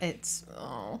 Yeah. It's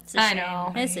I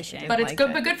know. It's a shame. But it's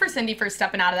good. But good for Cindy for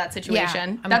stepping out of that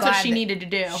situation. Yeah, That's what she needed to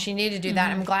do. She needed to do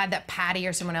that. I'm glad that Patty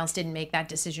or someone else didn't make that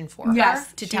decision for her.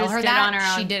 Yes, To she tell just her did it that. on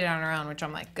her own. She did it on her own, which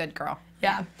I'm like, good girl.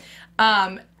 Yeah.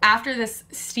 After this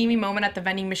steamy moment at the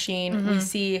vending machine, we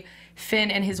see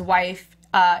Finn and his wife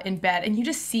in bed, and you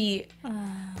just see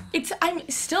I'm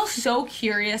still so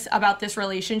curious about this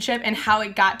relationship and how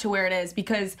it got to where it is,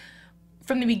 because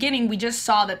from the beginning we just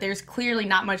saw that there's clearly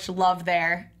not much love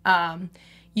there.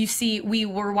 You see, we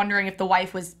were wondering if the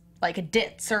wife was like a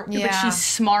ditz, but she's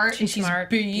smart and she's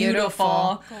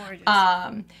beautiful.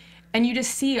 Gorgeous. And you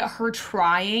just see her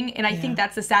trying, and I think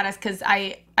that's the saddest, because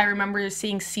I remember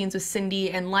seeing scenes with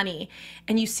Cindy and Lenny,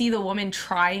 and you see the woman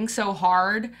trying so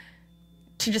hard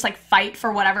to just like fight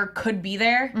for whatever could be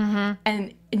there,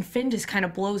 and Finn just kind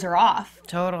of blows her off.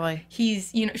 Totally.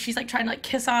 He's, she's like trying to like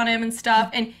kiss on him and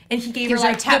stuff, and he gave her Gives her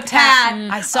like a tap the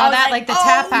pat. I saw that, like the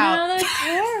tap out. No, that's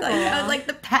terrible. I was like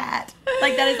the pat,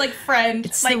 like that is like friend.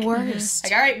 It's like, the worst.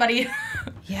 Like, all right, buddy.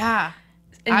 Yeah.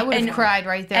 I would have cried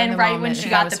right there. And in the right moment when she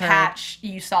if got I the was her. patch,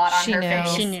 you saw it on her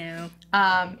face. She knew.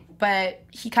 But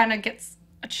he kind of gets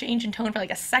a change in tone for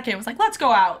like a second. It was like, let's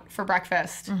go out for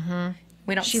breakfast.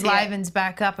 We don't She see livens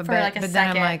back up a bit, like a but then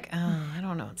I'm second. like, oh, I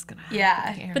don't know what's gonna happen.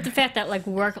 Yeah. here. But the fact that like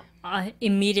work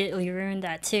immediately ruined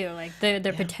that too, like their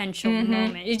potential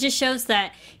moment. It just shows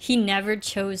that he never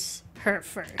chose her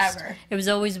first. Ever. It was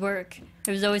always work.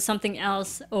 It was always something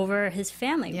else over his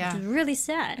family, which is really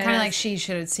sad. Kind of like she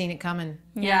should have seen it coming.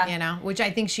 Yeah. You know, which I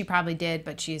think she probably did,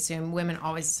 but she assumed. Women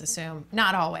always assume,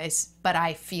 not always, but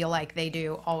I feel like they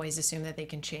do always assume that they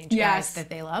can change guys that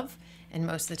they love. And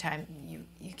most of the time,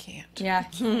 you can't. Yeah.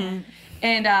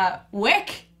 And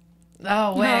Wick.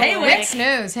 Oh, Wick. Hey, Wick. Wick's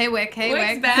news. Hey, Wick. Hey,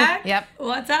 Wick's Wick. back. Yep.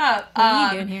 What's up? What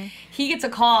are you doing here? He gets a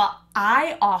call.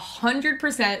 I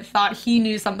 100% thought he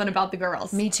knew something about the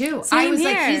girls. Me too. Same I was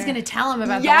here. like, he's going to tell him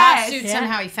about Yes. the lawsuit. Yeah.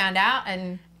 Somehow he found out.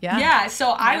 And Yeah,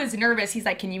 so I was nervous. He's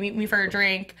like, can you meet me for a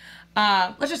drink?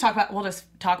 We'll just talk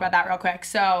about that real quick.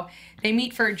 So they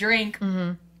meet for a drink.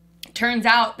 Turns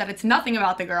out that it's nothing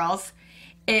about the girls.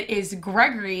 It is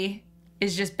Gregory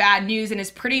is just bad news and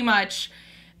is pretty much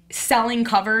selling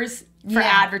covers for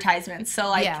advertisements. So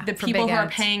like the for people big who are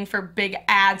ads. paying for big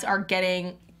ads are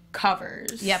getting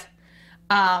covers. Yep.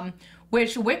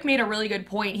 Which Wick made a really good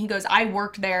point. He goes, I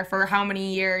worked there for how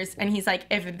many years? And he's like,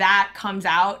 if that comes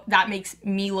out, that makes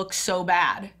me look so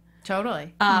bad.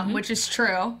 Totally. Which is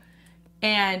true.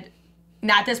 And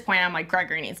at this point, I'm like,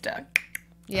 Gregory needs to.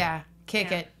 Yeah.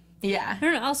 Kick it. Yeah. I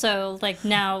don't know, also, like,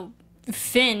 now,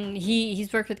 Finn,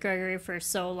 he's worked with Gregory for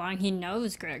so long. He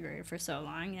knows Gregory for so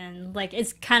long. And, like,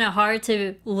 it's kind of hard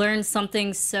to learn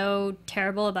something so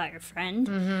terrible about your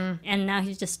friend. And now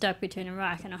he's just stuck between a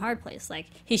rock and a hard place. Like,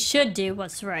 he should do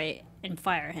what's right and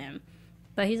fire him.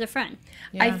 But he's a friend.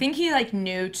 I think he, like,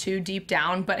 knew too deep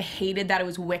down, but hated that it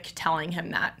was Wick telling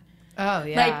him that. Oh,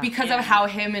 yeah. Like, because of how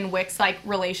him and Wick's, like,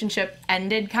 relationship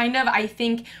ended, kind of. I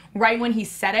think right when he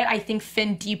said it, I think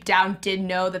Finn deep down did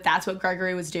know that that's what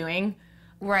Gregory was doing.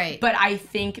 Right. But I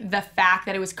think the fact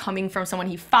that it was coming from someone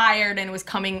he fired and it was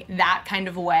coming that kind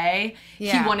of way,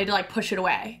 he wanted to, like, push it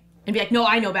away and be like, no,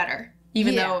 I know better.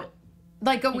 Even though...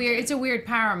 Like it's a weird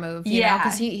power move, you know,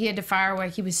 because he had to fire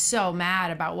Wick. He was so mad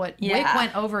about what Wick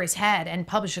went over his head and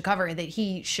published a cover that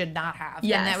he should not have.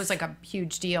 Yes. And that was like a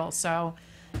huge deal. So,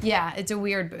 yeah, it's a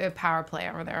weird power play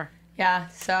over there. Yeah,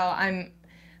 so I'm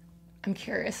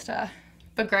curious to...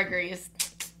 But Gregory is...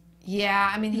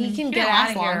 Yeah, I mean, he can He get didn't out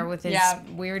last of here long. with his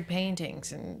weird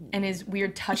paintings and his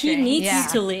weird touching. He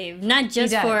needs to leave, not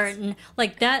just does. for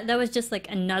like that. That was just like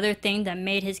another thing that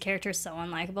made his character so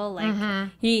unlikable.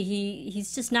 Like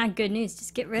he's just not good news.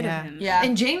 Just get rid of him. Yeah.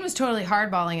 And Jane was totally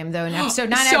hardballing him though in episode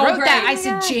 9. So I wrote great. that. I Oh my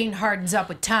said God. Jane hardens up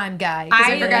with time, guy. Because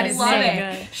I forgot his love name.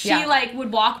 it. She like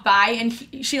would walk by and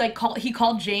he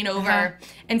called Jane over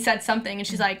and said something and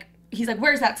he's like,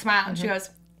 where's that smile? And she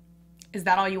goes, is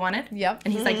that all you wanted? Yep.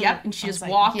 And he's like, yep. And she just like,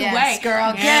 walked yes, away.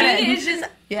 girl, get She it. is just,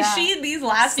 Yeah. these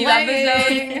last few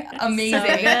Slaying. episodes,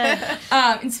 amazing.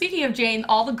 And speaking of Jane,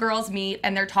 all the girls meet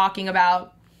and they're talking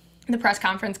about the press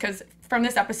conference because from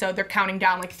this episode, they're counting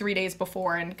down like 3 days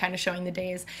before and kind of showing the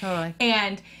days. Totally.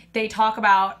 And they talk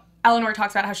about Eleanor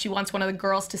talks about how she wants one of the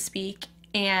girls to speak,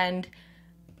 and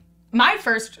my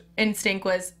first instinct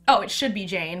was, oh, it should be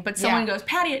Jane, but someone goes,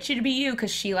 Patty, it should be you,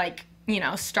 because she, like, you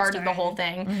know, started the whole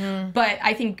thing. Mm-hmm. But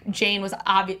I think Jane was the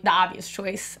obvious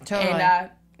choice. Totally.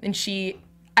 And she,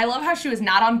 I love how she was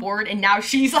not on board, and now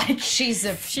she's like, she's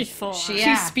full. She's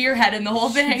spearheading the whole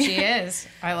thing. She is.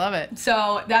 I love it.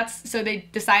 So they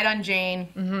decide on Jane,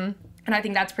 and I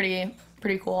think that's pretty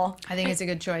cool. I think it's a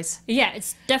good choice. Yeah,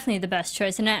 it's definitely the best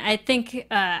choice. And I think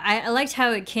I liked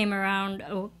how it came around,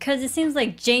 because it seems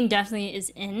like Jane definitely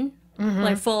is in,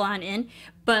 like full on in,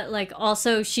 but like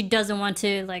also she doesn't want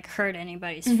to like hurt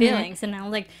anybody's feelings. And I'm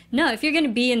like, no, if you're going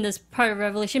to be in this part of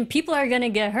Revolution, people are going to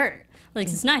get hurt. Like,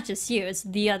 it's not just you, it's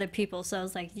the other people. So I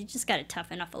was like, you just got to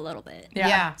toughen up a little bit.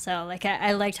 Yeah. So, like,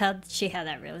 I liked how she had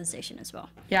that realization as well.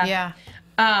 Yeah.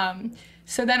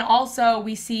 So then also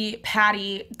we see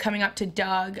Patty coming up to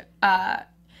Doug.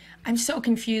 I'm so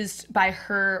confused by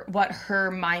what her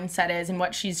mindset is and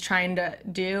what she's trying to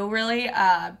do, really,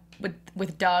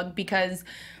 with Doug, because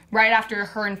right after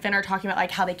her and Finn are talking about,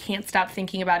 like, how they can't stop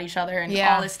thinking about each other and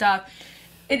all this stuff,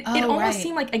 it almost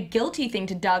seemed like a guilty thing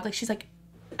to Doug. Like, she's like,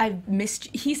 I've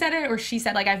missed you. He said it, or she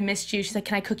said, like, I've missed you. She's like,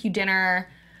 can I cook you dinner?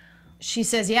 She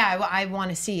says, yeah, I want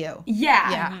to see you.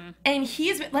 Yeah. And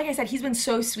he's been, like I said, he's been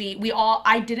so sweet.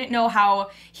 I didn't know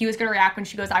how he was going to react when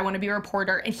she goes, I want to be a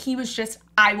reporter. And he was just,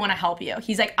 I want to help you.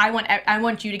 He's like, I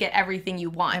want you to get everything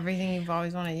you want. Everything you've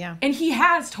always wanted, yeah. And he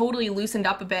has totally loosened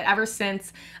up a bit ever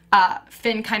since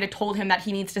Finn kind of told him that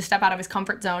he needs to step out of his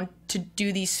comfort zone to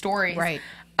do these stories. Right.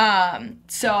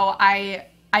 So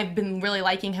I've been really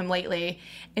liking him lately.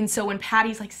 And so when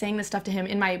Patty's like saying this stuff to him,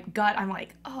 in my gut, I'm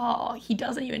like, oh, he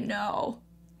doesn't even know.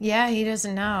 Yeah, he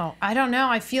doesn't know. I don't know.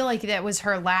 I feel like that was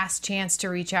her last chance to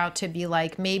reach out to be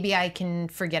like, maybe I can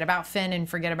forget about Finn and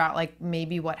forget about like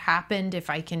maybe what happened if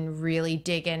I can really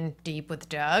dig in deep with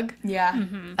Doug.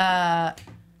 Yeah.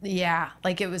 Yeah,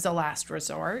 like it was a last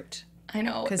resort. I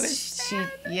know. Because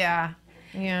yeah.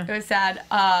 It was sad.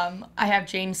 I have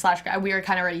Jane / we were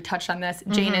kind of already touched on this.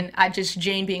 Jane and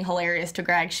Jane being hilarious to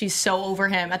Greg. She's so over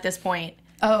him at this point.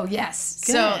 Oh yes,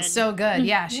 good. so good.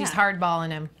 Yeah, she's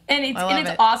hardballing him, and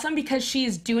it's awesome because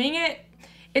she's doing it.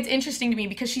 It's interesting to me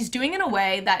because she's doing it in a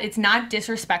way that it's not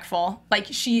disrespectful. Like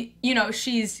she's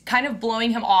kind of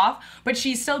blowing him off, but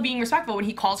she's still being respectful. When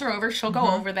he calls her over, she'll go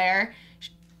over there.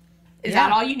 Is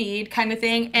that all you need, kind of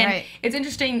thing? And it's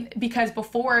interesting because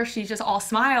before she's just all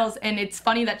smiles, and it's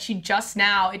funny that she just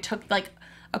now, it took like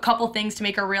a couple things to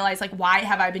make her realize, like, why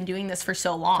have I been doing this for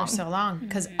so long?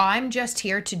 Because I'm just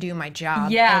here to do my job.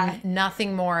 Yeah. And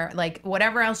nothing more. Like,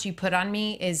 whatever else you put on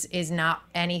me is not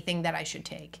anything that I should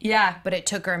take. Yeah. But it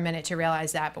took her a minute to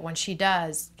realize that. But when she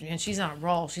does, and she's on a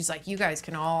roll, she's like, you guys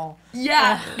can all...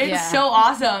 Yeah. It's so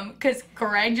awesome. Because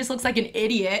Greg just looks like an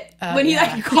idiot when he,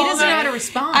 like, calls He doesn't know her. how to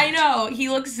respond. I know. He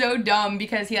looks so dumb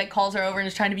because he, like, calls her over and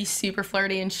is trying to be super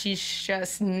flirty, and she's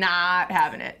just not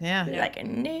having it. Yeah. They're like,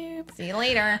 nope. See you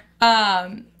later.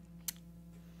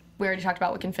 We already talked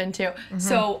about Wick and Finn, too.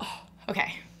 So,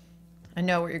 okay. I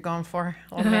know what you're going for.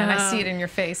 Oh, man, I see it in your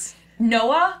face.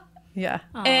 Noah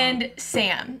and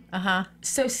Sam.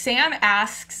 So Sam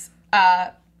asks,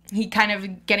 he kind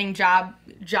of getting job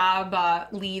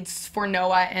leads for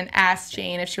Noah, and asks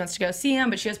Jane if she wants to go see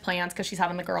him, but she has plans because she's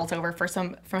having the girls over for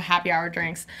some happy hour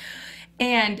drinks.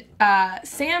 And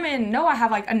Sam and Noah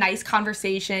have like a nice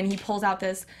conversation. He pulls out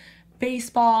this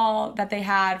baseball that they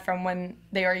had from when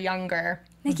they were younger.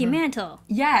 Mickey Mantle.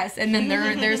 Yes, and then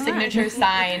their signature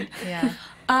signed.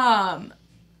 Yeah.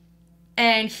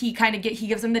 And he kind of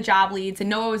gives them the job leads, and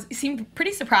Noah seemed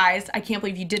pretty surprised. I can't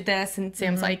believe you did this. And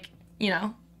Sam's like,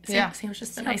 Sam's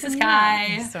just the nicest guy.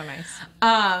 He's so nice.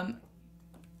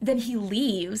 Then he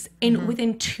leaves, and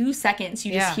within 2 seconds,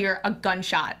 you just hear a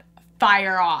gunshot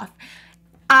fire off.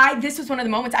 This was one of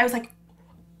the moments I was like,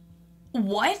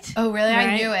 what? Oh, really? Right.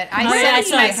 I knew it. I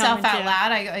said to myself out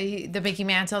loud, the Mickey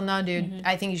Mantle, no, dude,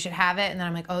 I think you should have it. And then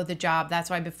I'm like, oh, the job. That's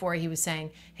why before he was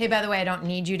saying, hey, by the way, I don't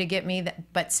need you to get me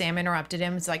that. But Sam interrupted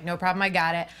him. It's like, no problem, I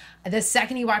got it. The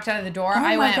second he walked out of the door,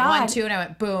 I went 1, 2, and I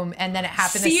went boom. And then it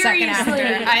happened the second after.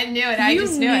 I knew it. I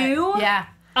just knew it. Yeah.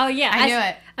 Oh, yeah. I knew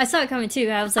it. I saw it coming, too.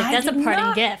 I was like, that's a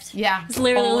parting gift. Yeah. It's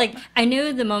literally, like, I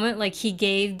knew the moment, like, he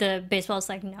gave the baseball, it's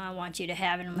like, no, I want you to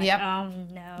have it. And I'm like, oh,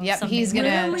 no. Yep, he's going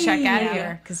to check out of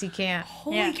here because he can't.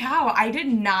 Holy cow. I did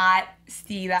not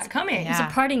see that coming. It's a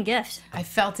parting gift. I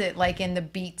felt it, like, in the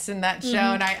beats in that show.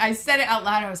 And I said it out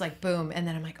loud. I was like, boom. And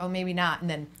then I'm like, oh, maybe not. And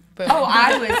then boom. Oh,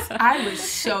 I was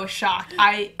so shocked.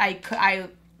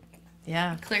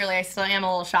 Yeah. Clearly, I still am a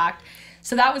little shocked.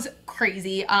 So that was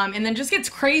crazy. And then just gets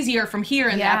crazier from here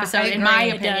in the episode, in my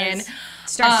opinion.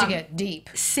 Starts to get deep.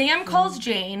 Sam calls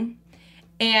Jane.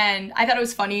 And I thought it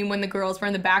was funny when the girls were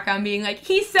in the background being like,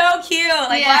 he's so cute.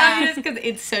 Like, why don't you just, because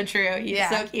it's so true. He's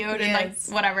so cute and like,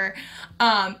 whatever.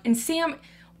 And Sam,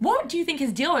 what do you think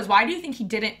his deal is? Why do you think he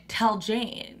didn't tell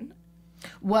Jane?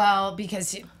 Well,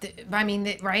 because,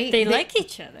 right? They like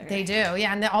each other. They do,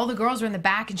 yeah. And all the girls were in the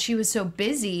back, and she was so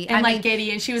busy. And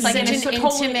Giddy, and she was like in a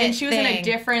totally, and she was in a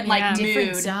different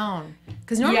different zone.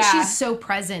 Because normally she's so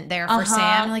present there for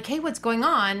Sam, like, hey, what's going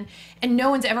on? And no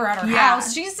one's ever at her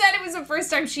house. She said it was the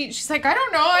first time she's like, I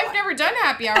don't know, I've never done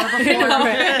happy hour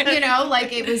before.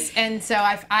 Like it was, and so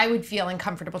I would feel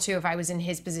uncomfortable too if I was in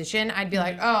his position. I'd be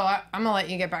like, oh, I'm gonna let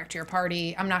you get back to your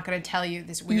party. I'm not gonna tell you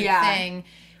this weird thing.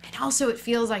 And also it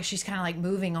feels like she's kind of like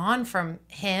moving on from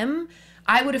him.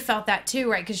 I would have felt that too,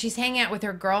 right? Because she's hanging out with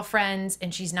her girlfriends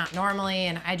and she's not normally,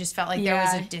 and I just felt like there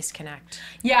was a disconnect.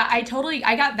 Yeah, I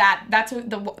got that. That's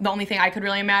the only thing I could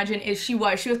really imagine is she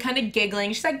was kind of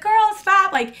giggling. She's like, girl,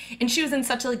 stop. Like, and she was in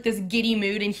such this giddy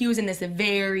mood, and he was in this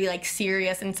very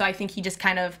serious, and so I think he just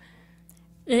kind of...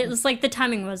 It was like the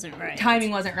timing wasn't right.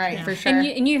 For sure.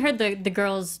 And you heard the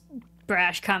girls...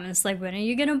 brash comments like, when are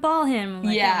you gonna ball him?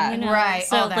 Like, right.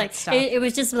 So all that stuff. It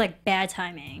was just like bad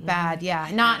timing. Bad, yeah.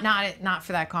 Not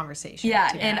for that conversation. Yeah,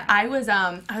 and I was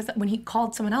when he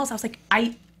called someone else, I was like,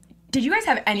 did you guys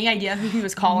have any idea who he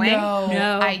was calling?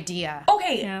 No idea.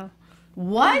 Okay. No.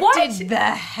 What did the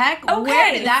heck? Okay.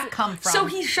 Where did that come from? So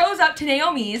he shows up to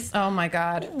Naomi's. Oh my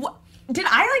God. Did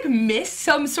I miss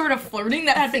some sort of flirting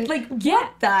that had been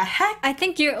what the heck? I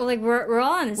think you're we're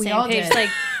all on the same page. Did.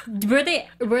 Like,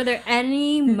 were there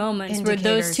any moments where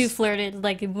those two flirted?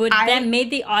 Like, that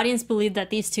made the audience believe that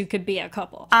these two could be a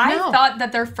couple? I thought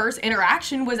that their first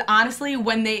interaction was honestly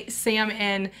when Sam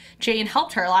and Jane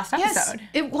helped her last episode. Yes,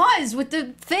 it was with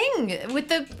the thing with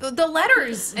the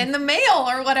letters and the mail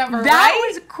or whatever. That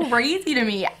was crazy to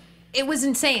me. It was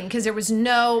insane because there was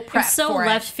no prep so for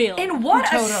left field. And what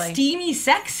a steamy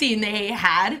sex scene they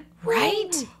had.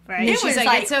 Right? Right. It was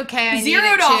like, it's okay. I 0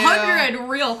 to 100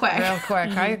 real quick. Real quick.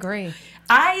 I agree.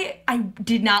 I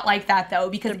did not like that though,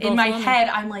 because in my head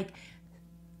I'm like,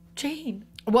 Jane.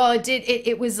 Well,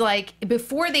 it was like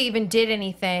before they even did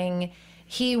anything,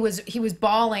 he was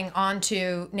bawling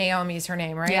onto Naomi's her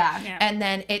name, right? Yeah. And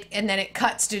then it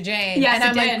cuts to Jane. Yes, and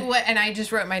I'm it did. like, what? And I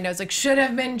just wrote in my notes like, should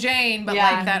have been Jane, but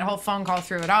like that whole phone call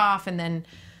threw it off, and then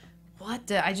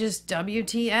I just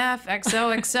WTF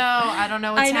XOXO. I don't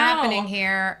know what's happening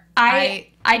here.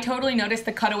 I totally noticed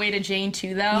the cutaway to Jane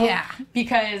too, though. Yeah.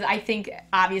 Because I think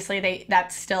obviously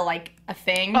that's still like a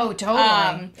thing. Oh,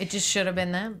 totally. It just should have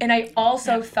been them. And I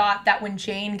also thought that when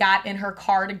Jane got in her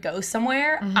car to go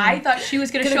somewhere, I thought she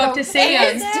was going to show up to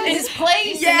Sam's. His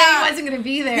place. And then he wasn't going to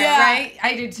be there, right?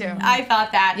 I did too. I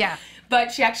thought that. Yeah.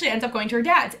 But she actually ends up going to her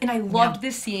dad's. And I loved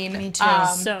this scene. Me too.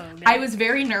 So good. I was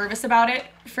very nervous about it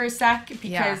for a sec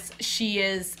because she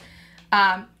is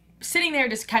sitting there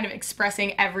just kind of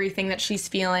expressing everything that she's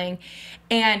feeling.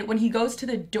 And when he goes to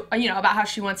the door, about how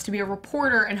she wants to be a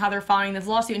reporter and how they're following this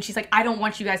lawsuit, and she's like, I don't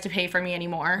want you guys to pay for me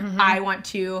anymore. I want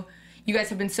to. You guys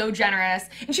have been so generous.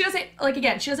 And she doesn't,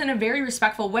 she does it in a very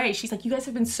respectful way. She's like, you guys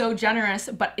have been so generous,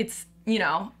 but it's,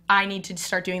 I need to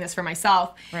start doing this for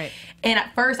myself. Right. And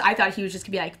at first, I thought he was just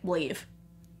going to be like, leave.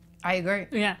 I agree.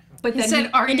 Yeah. But he then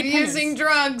said, are you using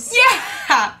drugs?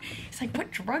 Yeah. It's like,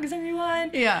 what drugs are you on?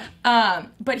 Yeah.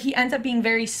 But he ends up being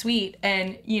very sweet,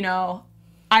 and,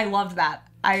 I love that.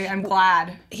 I'm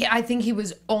glad. I think he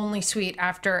was only sweet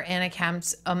after Anna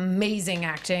Camp's amazing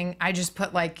acting. I just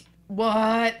put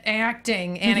what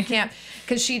acting, Anna Camp,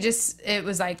 because it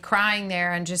was like crying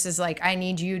there and just is like, I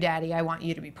need you, Daddy. I want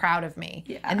you to be proud of me.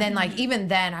 Yeah. And then even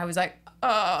then I was like,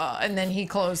 and then he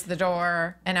closed the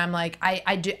door, and I'm like,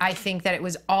 I think that it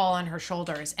was all on her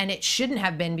shoulders, and it shouldn't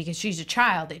have been, because she's a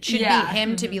child. It should be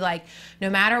him to be like, no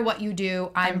matter what you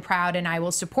do, I'm proud and I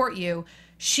will support you.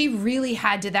 She really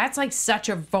had to. That's such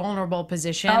a vulnerable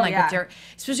position,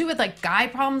 especially with guy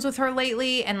problems with her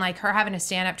lately, and her having to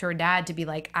stand up to her dad to be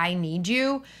like, I need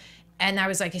you. And I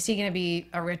was like, is he going to be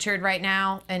a Richard right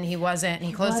now? And he wasn't. And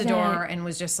he closed the door and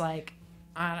was just like,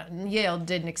 Yale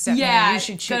didn't accept me. You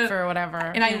should shoot for whatever.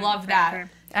 And I love that.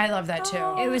 I love that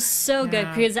too. It was so good,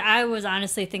 because I was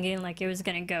honestly thinking it was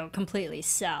gonna go completely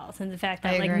south, and the fact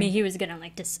that he was gonna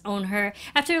disown her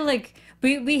after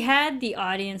we had the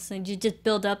audience and you just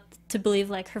build up to believe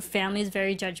her family is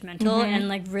very judgmental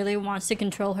and really wants to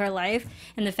control her life,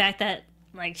 and the fact that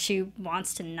she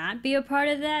wants to not be a part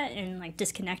of that and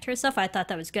disconnect herself, I thought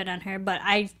that was good on her, but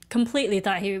I completely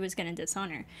thought he was gonna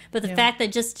disown her. But the fact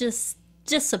that just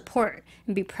support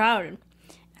and be proud.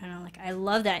 And I'm like, I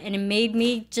love that. And it made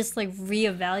me just like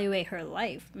reevaluate her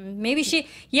life. Maybe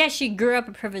she grew up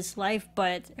a privileged life,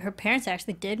 but her parents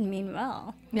actually did mean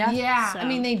well. Yeah. So. I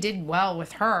mean, they did well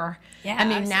with her. Yeah. I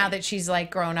mean, absolutely. now that she's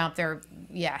like grown up,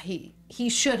 he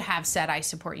should have said, I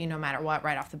support you no matter what,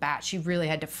 right off the bat. She really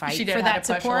had to fight for that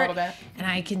support. A little bit. And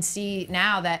I can see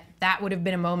now that that would have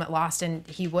been a moment lost and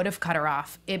he would have cut her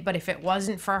off. But if it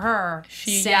wasn't for her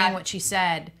saying what she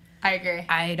said, I agree.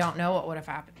 I don't know what would have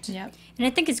happened. Yep. And I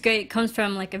think it's great. It comes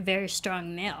from like a very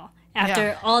strong male.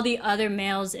 After all the other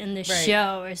males in the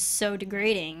show are so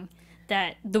degrading,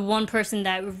 that the one person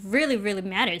that really, really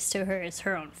matters to her is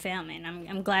her own family. And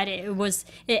I'm glad it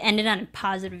ended on a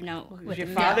positive note. If your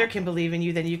father can believe in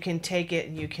you, then you can take it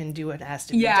and you can do what has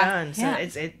to be done. So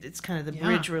it's kind of the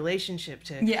bridge relationship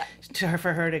to her,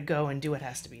 for her to go and do what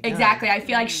has to be done. Exactly. I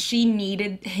feel like she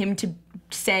needed him to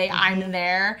say, I'm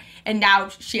there, and now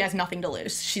she has nothing to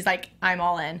lose. She's like, I'm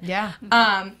all in. Yeah.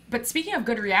 But speaking of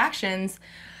good reactions,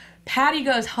 Patty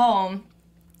goes home,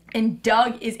 and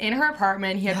Doug is in her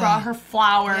apartment. He had brought her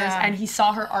flowers, and he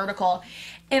saw her article.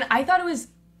 And I thought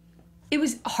it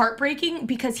was heartbreaking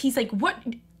because he's like, what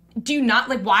do you not,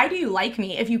 like, why do you like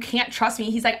me if you can't trust me?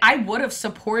 He's like, I would have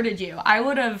supported you. I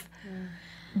would have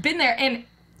been there. And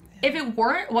if it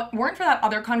weren't for that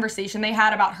other conversation they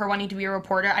had about her wanting to be a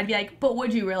reporter, I'd be like, but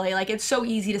would you really? Like, it's so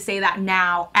easy to say that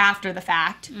now after the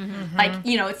fact. Mm-hmm. Like,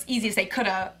 it's easy to say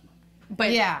coulda,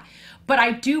 but But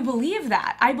I do believe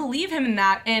that. I believe him in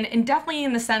that, and definitely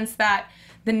in the sense that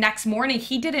the next morning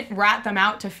he didn't rat them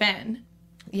out to Finn.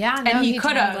 Yeah, and he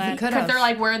could have, because they're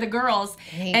like, where are the girls?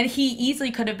 And he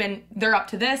easily could have been, they're up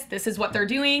to this is what they're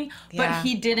doing, but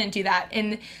he didn't do that.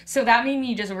 And so that made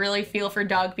me just really feel for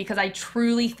Doug, because I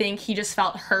truly think he just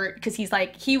felt hurt, because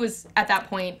he was at that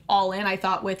point all in, I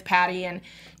thought, with Patty and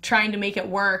trying to make it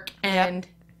work, and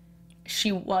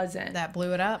she wasn't. That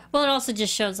blew it up. Well, it also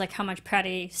just shows like how much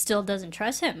Patty still doesn't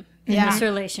trust him in this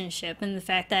relationship, and the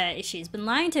fact that she's been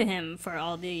lying to him for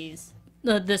all this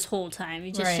whole time.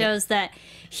 It just shows that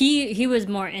he was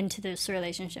more into this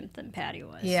relationship than Patty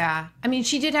was. Yeah. I mean,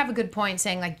 she did have a good point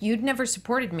saying, like, you'd never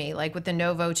supported me, like, with the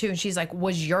Novo, too. And she's like,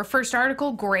 was your first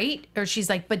article great? Or she's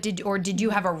like, did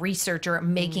you have a researcher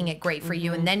making it great for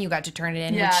you, and then you got to turn it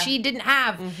in? Which she didn't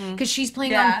have, because she's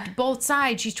playing on both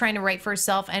sides. She's trying to write for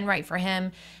herself and write for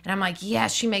him. And I'm like,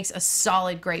 she makes a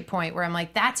solid, great point, where I'm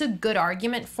like, that's a good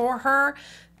argument for her,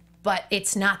 but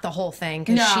it's not the whole thing,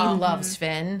 because she loves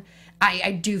Finn.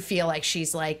 I do feel like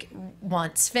she's like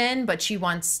wants Finn, but she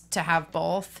wants to have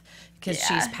both because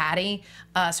she's Patty.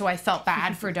 So I felt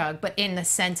bad for Doug, but in the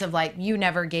sense of like, you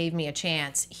never gave me a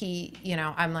chance.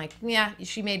 I'm like,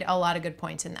 she made a lot of good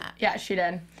points in that. Yeah, she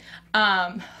did.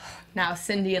 Now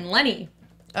Cindy and Lenny.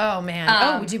 Oh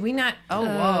man. Did we not? Oh,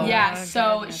 whoa. Yeah.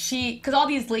 So because all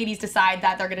these ladies decide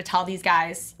that they're going to tell these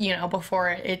guys,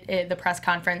 before the press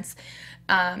conference,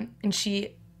 and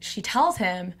she tells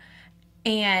him.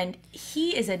 And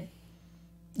he is a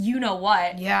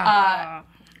you-know-what. Yeah.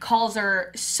 Calls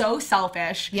her so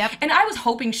selfish. Yep. And I was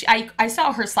hoping I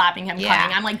saw her slapping him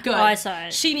coming. I'm like, good. Oh, I saw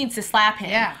it. She needs to slap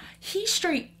him. Yeah. He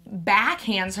straight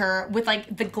backhands her with,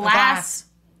 like, the glass.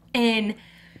 And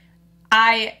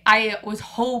I was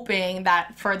hoping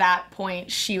that for that point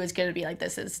she was going to be like,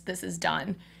 this is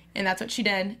done. And that's what she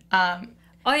did.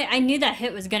 Oh, yeah, I knew that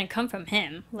hit was going to come from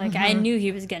him. Like, I knew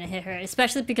he was going to hit her,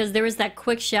 especially because there was that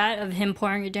quick shot of him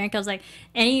pouring a drink. I was like,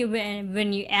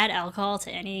 when you add alcohol to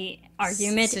any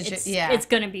argument, it's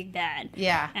going to be bad.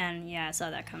 Yeah. And, I saw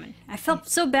that coming. I felt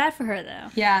so bad for her, though.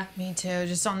 Yeah. Me too,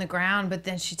 just on the ground. But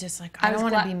then she just like, I don't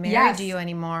want to be married to you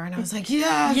anymore. And I was like,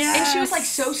 yes. And she was like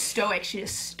so stoic. She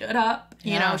just stood up.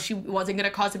 You know, she wasn't going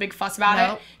to cause a big fuss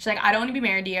about it. She's like, I don't want to be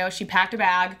married to you. She packed a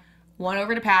bag, went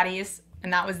over to Patty's.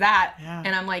 And that was that. Yeah.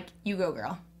 And I'm like, you go,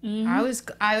 girl.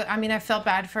 Mm-hmm. I felt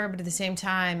bad for her, but at the same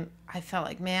time, I felt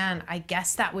like, man, I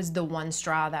guess that was the one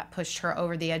straw that pushed her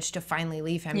over the edge to finally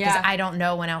leave him. Because I don't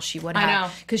know when else she would have. I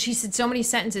know. Because she said so many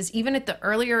sentences, even at the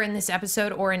earlier in this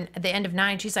episode or at the end of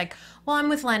 9, she's like, well, I'm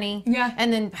with Lenny. Yeah.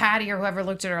 And then Patty or whoever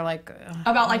looked at her like...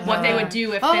 about like what they would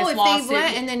do if this lawsuit... they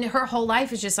went, and then her whole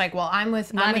life is just like, well, I'm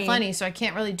with Lenny, so I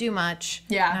can't really do much.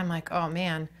 Yeah. And I'm like, oh,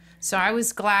 man. So I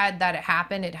was glad that it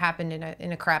happened. It happened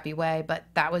in a crappy way, but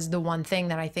that was the one thing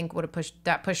that I think would have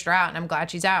pushed her out, and I'm glad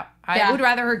she's out. I would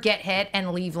rather her get hit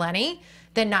and leave Lenny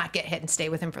than not get hit and stay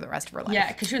with him for the rest of her life.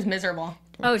 Yeah, because she was miserable.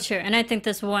 Oh, sure. And I think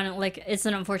this one, like, it's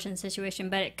an unfortunate situation,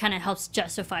 but it kind of helps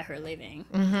justify her leaving.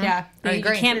 Yeah, I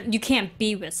agree. You can't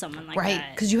be with someone like that. Right,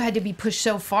 because you had to be pushed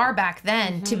so far back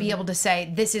then to be able to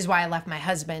say, this is why I left my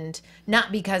husband,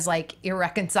 not because, like,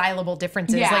 irreconcilable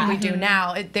differences like we do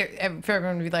now.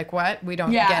 Everyone would be like, what? We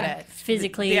don't get it.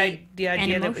 Physically the idea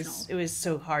and that it was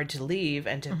so hard to leave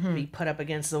and to be put up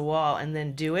against the wall and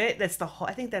then do it, that's the whole,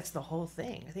 I think that's the whole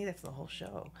thing. I think that's the whole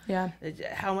show. Yeah.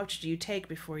 How much do you take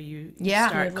before you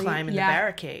start climbing the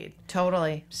barricade?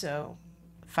 Totally. So,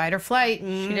 fight or flight.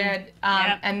 She did.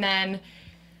 And then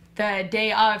the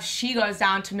day of, she goes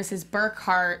down to Mrs.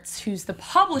 Burkhart's, who's the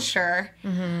publisher.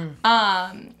 And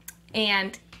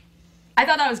I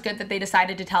thought that was good that they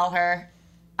decided to tell her.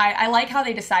 I like how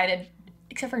they decided,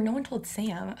 except for no one told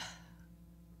Sam. I'm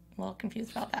a little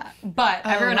confused about that. But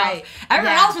everyone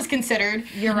else was considered.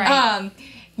 You're right.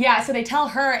 So they tell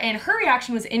her, and her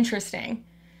reaction was interesting.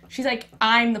 She's like,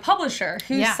 I'm the publisher.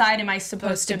 Whose side am I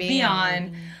supposed to be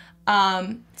on?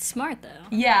 Smart, though.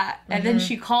 Yeah. And then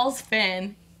she calls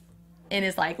Finn and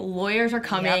is like, lawyers are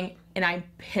coming, and I'm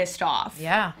pissed off.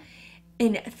 Yeah.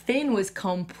 And Finn was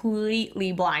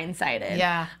completely blindsided.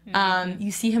 Yeah.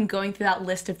 You see him going through that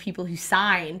list of people who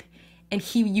signed, and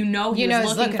he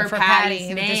was looking for Patty's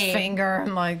name. With his finger.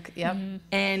 I'm like, yep.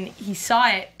 And he saw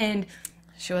it, and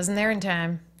she wasn't there in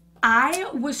time. I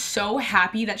was so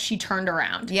happy that she turned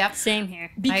around. Yep. Same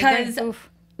here. Because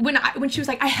when she was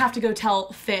like, I have to go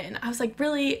tell Finn, I was like,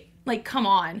 really? Like, come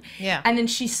on. Yeah. And then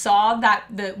she saw that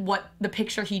the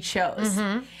picture he chose.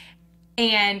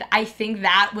 And I think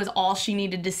that was all she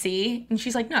needed to see. And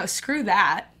she's like, no, screw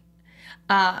that.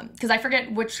 Because I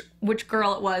forget which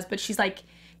girl it was, but she's like,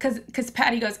 because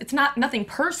Patty goes, it's nothing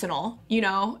personal, you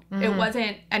know? It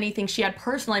wasn't anything she had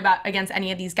personally against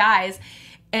any of these guys.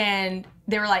 And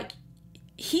they were like,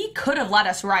 he could have let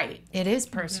us write. It is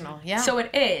personal, yeah. So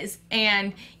it is.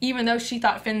 And even though she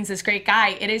thought Finn's this great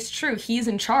guy, it is true. He's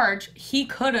in charge. He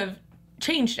could have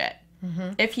changed it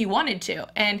if he wanted to.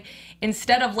 And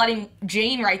instead of letting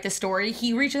Jane write the story,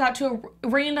 he reaches out to a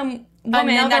random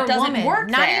woman that doesn't work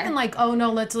Not there. even like, oh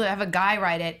no, let's have a guy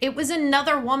write it. It was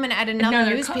another woman at another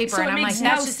newspaper, so and I'm like,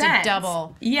 that's just a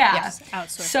double. Yeah. Yes.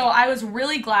 Outsourcing. So I was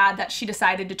really glad that she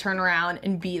decided to turn around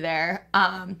and be there.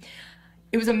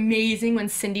 It was amazing when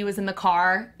Cindy was in the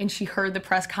car and she heard the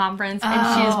press conference and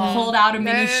she just pulled out a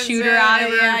mini shooter out of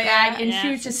her bag and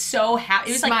she was just so happy.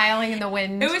 It was smiling in the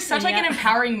wind. It was such like an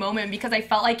empowering moment because I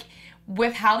felt like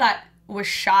with how that was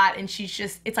shot and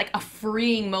it's like a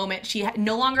freeing moment. She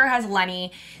no longer has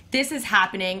Lenny. This is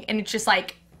happening and it's just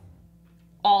like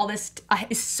all this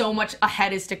is so much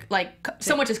ahead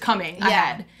so much is coming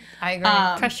ahead. I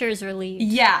agree. Pressure is relieved.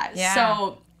 Yeah.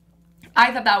 So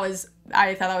I thought that was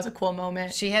a cool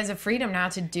moment. She has a freedom now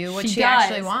to do what she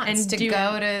actually wants. To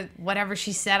go to whatever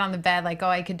she said on the bed, like,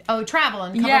 travel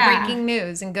and cover breaking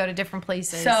news and go to different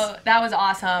places. So that was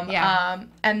awesome. Yeah.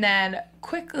 And then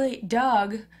quickly,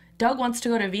 Doug wants to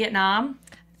go to Vietnam.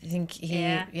 I think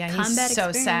he's so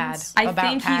experience. sad I about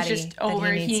think Patty, he's just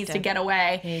over. He needs to get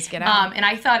away. He needs to get out. And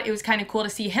I thought it was kind of cool to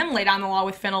see him lay down the law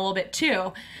with Finn a little bit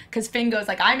too. Because Finn goes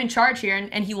like, I'm in charge here.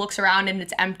 And he looks around and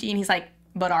it's empty. And he's like,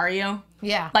 but are you?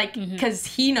 Yeah. Like, because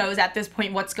he knows at this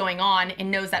point what's going on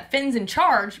and knows that Finn's in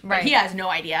charge, but he has no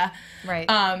idea. Right.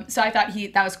 So I thought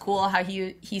that was cool how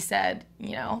he said,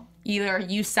 you know, either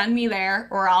you send me there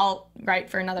or I'll write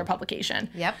for another publication.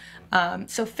 Yep.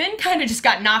 So Finn kind of just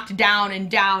got knocked down and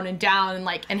down and down, and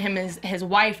like, and him and his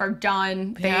wife are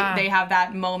done. They have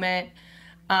that moment.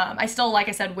 I still, like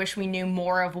I said, wish we knew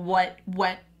more of what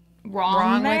went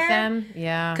wrong there. With them.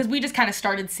 Yeah. Because we just kind of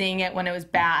started seeing it when it was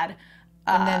bad.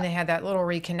 And then they had that little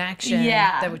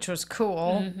reconnection, which was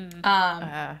cool.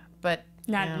 But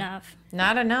not enough.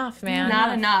 Not enough, man.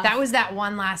 Not enough. That was that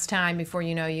one last time before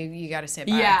you got to sit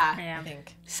back. Yeah. I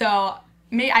think. So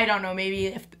I don't know. Maybe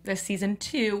if this season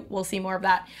 2, we'll see more of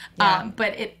that. Yeah.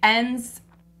 But it ends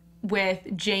with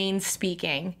Jane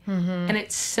speaking, and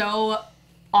it's so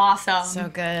awesome. So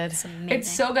good. It's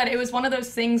so good. It was one of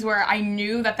those things where I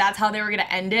knew that that's how they were going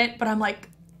to end it, but I'm like,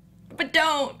 but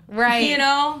don't. Right. You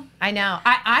know? I know.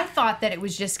 I thought that it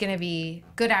was just going to be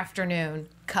good afternoon.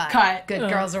 Cut. Good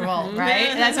Girls Revolt,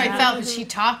 right? That's how I felt. She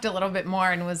talked a little bit more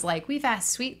and was like, we've asked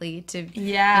Sweetly to,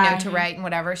 to write and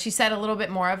whatever. She said a little bit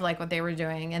more of like what they were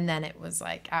doing, and then it was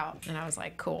like out, and I was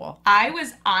like, cool. I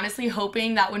was honestly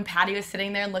hoping that when Patty was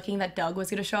sitting there looking, that Doug was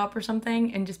going to show up or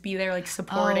something and just be there like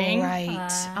supporting. Oh, right.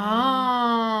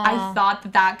 I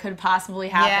thought that could possibly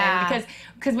happen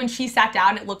because when she sat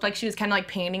down, it looked like she was kind of like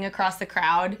painting across the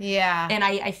crowd. Yeah. And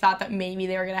I thought that maybe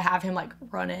they were going to have him like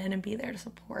run in and be there to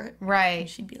support. Right.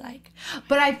 you'd be like.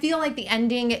 But I feel like the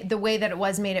ending, the way that it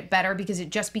was, made it better because it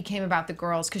just became about the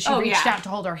girls. Because she reached out to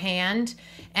hold her hand,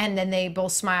 and then they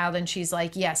both smiled, and she's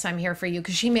like, yes, I'm here for you.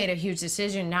 Because she made a huge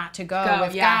decision not to go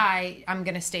with Guy. I'm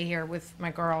going to stay here with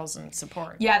my girls and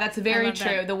support. Yeah, that's very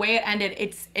true. That. The way it ended,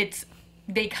 it's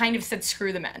they kind of said,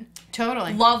 screw the men.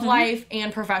 Totally. Love life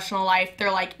and professional life.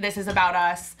 They're like, this is about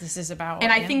us. This is about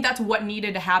And I think that's what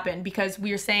needed to happen, because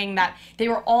we were saying that they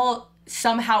were all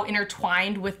somehow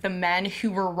intertwined with the men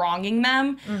who were wronging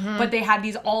them, but they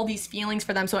had all these feelings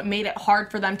for them, so it made it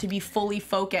hard for them to be fully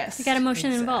focused. You got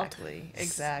emotion involved.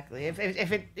 Exactly.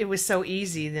 If it was so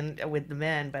easy then with the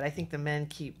men, but I think the men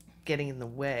keep getting in the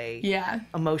way. Yeah.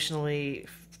 Emotionally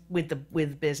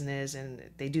with business, and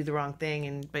they do the wrong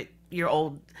thing, but your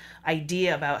old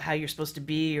idea about how you're supposed to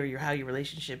be or how your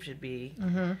relationship should be.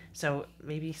 So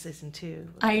maybe season 2.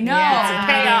 I know.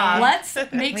 Yeah. Let's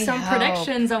make some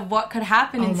predictions of what could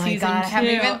happen in season 2. I haven't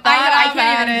even thought I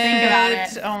can't even think about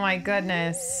it. Oh my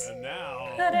goodness. And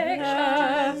now,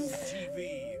 predictions.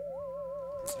 TV.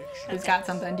 Who's got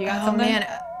something? Do you got something? Man.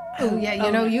 Oh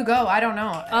yeah, you go. I don't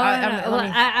know.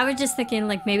 I was just thinking,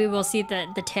 like, maybe we'll see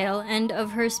the tail end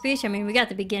of her speech. I mean, we got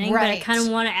the beginning, but I kind of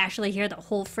want to actually hear the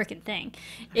whole freaking thing.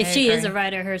 If she is a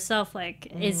writer herself, like,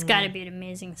 it's got to be an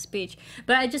amazing speech.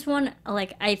 But I just want,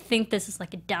 like, I think this is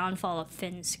like a downfall of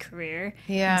Finn's career.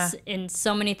 Yeah. And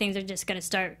so many things are just going to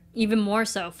start even more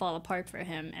so fall apart for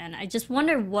him. And I just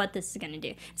wonder what this is going to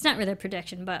do. It's not really a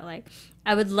prediction, but, like,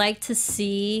 I would like to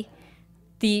see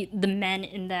the men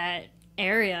in that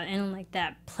area and like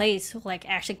that place like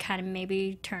actually kind of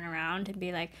maybe turn around and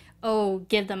be like, oh,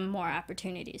 give them more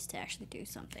opportunities to actually do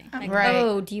something. Like,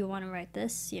 oh, do you want to write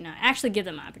this? You know, actually give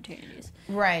them opportunities.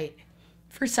 Right.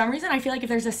 For some reason, I feel like if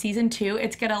there's a season 2,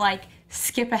 it's gonna like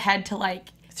skip ahead to like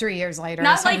 3 years later.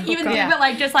 Not like even, but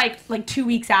like just like 2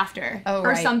 weeks after or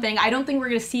right. something. I don't think we're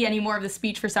gonna see any more of the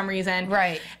speech for some reason.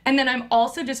 Right. And then I'm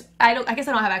also just I guess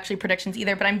I don't have actually predictions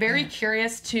either, but I'm very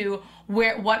curious to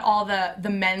what all the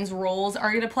men's roles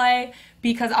are gonna play,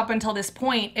 because up until this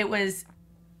point it was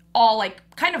all like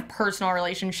kind of personal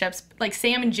relationships. Like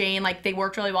Sam and Jane, like they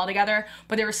worked really well together,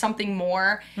 but there was something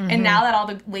more. And now that all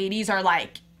the ladies are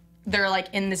like they're like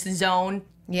in this zone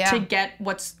to get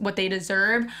what they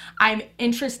deserve, I'm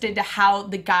interested to how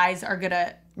the guys are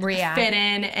gonna fit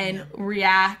in and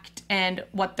react, and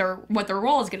what their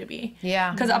role is gonna be.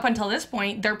 Yeah. Because up until this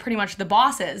point, they're pretty much the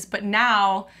bosses, but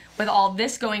now with all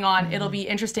this going on, it'll be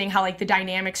interesting how like the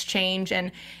dynamics change,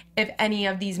 and if any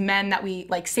of these men that we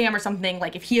like, Sam or something,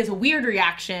 like if he has a weird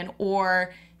reaction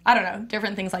or I don't know,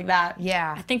 different things like that.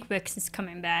 Yeah. I think Wix is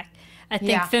coming back. I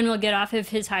think Finn will get off of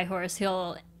his high horse.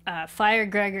 He'll fire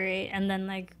Gregory, and then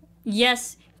like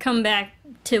come back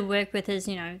to Wick with his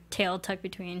tail tucked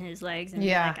between his legs and be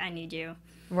like, I need you.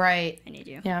 Right. I need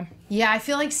you. Yeah. Yeah, I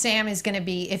feel like Sam is going to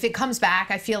be, if it comes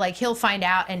back, I feel like he'll find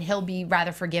out and he'll be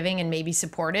rather forgiving and maybe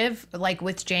supportive, like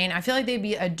with Jane. I feel like they'd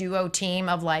be a duo team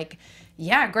of like,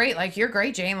 yeah, great. Like, you're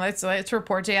great, Jane. Let's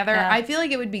report together. Yeah. I feel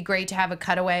like it would be great to have a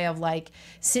cutaway of like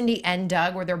Cindy and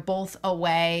Doug where they're both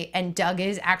away and Doug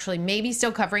is actually maybe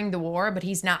still covering the war, but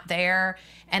he's not there.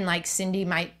 And like Cindy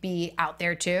might be out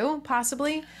there too,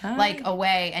 possibly, like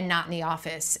away and not in the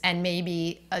office. And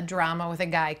maybe a drama with a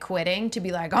guy quitting to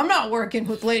be like, I'm not working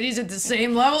with ladies at the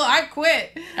same level. I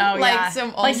quit. Oh, like yeah.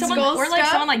 some old school stuff. Or like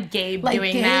someone like Gabe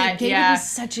doing that. Gabe is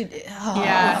such a,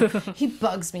 he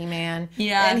bugs me, man.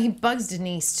 Yeah. And he bugs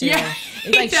Denise too. Yeah,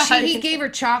 like he gave her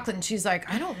chocolate and she's like,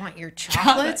 I don't want your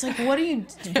chocolates. Like, what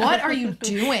are you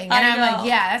doing? And I'm like,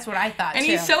 yeah, that's what I thought and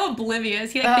too. he's so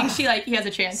oblivious. He thinks he has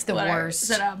a chance. It's the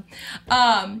worst.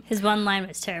 His one line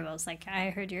was terrible. It's like, I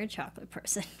heard you're a chocolate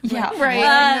person. Yeah,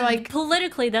 right. Like,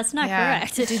 politically, that's not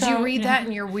correct. Did you read that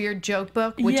in your weird joke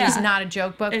book, which is not a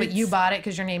joke book, but you bought it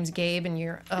because your name's Gabe and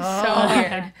you're so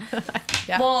weird.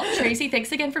 Well, Tracy,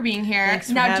 thanks again for being here.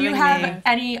 Now, do you have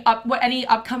any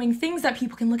upcoming things that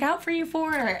people can look out for you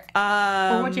for, or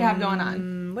what do you have going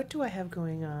on? What do I have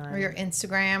going on? Or your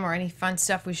Instagram, or any fun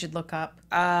stuff we should look up.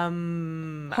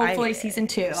 Hopefully season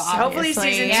 2. Hopefully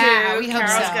season 2. Yeah, we hope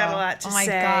Carol's so. got a lot to say. Oh my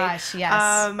gosh, yes.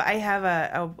 I have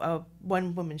a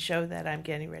one-woman show that I'm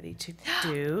getting ready to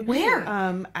do. Where?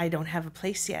 I don't have a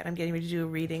place yet. I'm getting ready to do a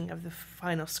reading of the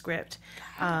final script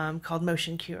called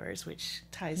Motion Cures, which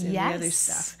ties in the other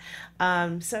stuff.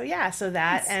 So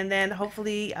that, and then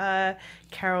hopefully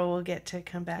Carol will get to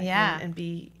come back and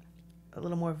be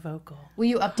more vocal. Will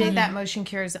you update that Motion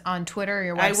Cures on Twitter or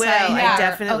your website? I will.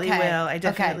 I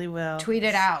definitely will. Tweet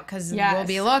it out because we'll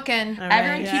be looking.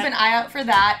 Everyone keep an eye out for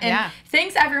that. And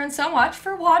thanks everyone so much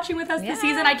for watching with us this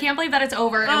season. I can't believe that it's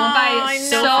over. It went by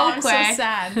so quick. I'm so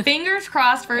sad. Fingers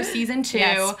crossed for season 2.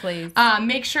 Yes, please.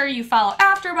 Make sure you follow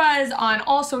AfterBuzz on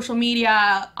all social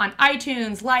media, on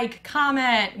iTunes,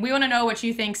 comment. We want to know what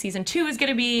you think season 2 is going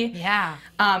to be. Yeah.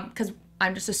 Because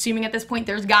I'm just assuming at this point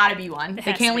there's got to be one.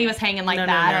 They can't leave us hanging like that.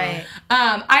 No. Right.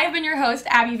 I have been your host,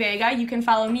 Abby Vega. You can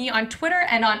follow me on Twitter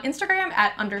and on Instagram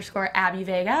at _Abby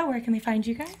Vega. Where can they find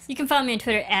you guys? You can follow me on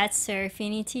Twitter at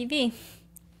Serafini TV.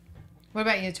 What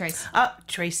about you, Trace?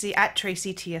 Tracy at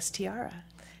Tracy TSTiara.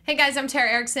 Hey guys, I'm Tara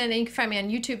Erickson, and you can find me on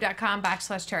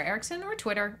youtube.com/Tara Erickson or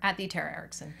Twitter at the Tara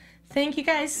Erickson. Thank you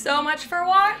guys so much for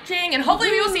watching, and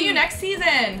hopefully we will see you next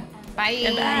season. Bye.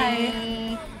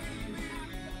 Goodbye.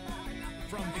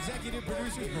 From executive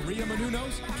producers Maria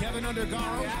Menounos, Kevin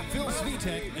Undergaro, Phil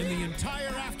Svitek, and the entire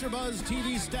AfterBuzz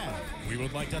TV staff, we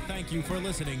would like to thank you for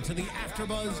listening to the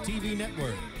AfterBuzz TV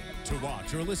network. To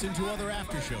watch or listen to other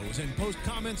after shows and post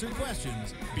comments or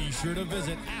questions, be sure to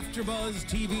visit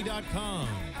AfterBuzzTV.com.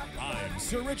 I'm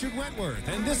Sir Richard Wentworth,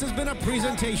 and this has been a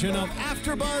presentation of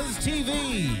AfterBuzz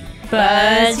TV.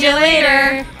 Buzz you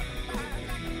later.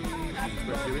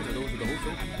 Those are the hosts,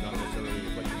 not necessarily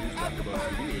reflecting news. AfterBuzz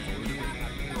TV is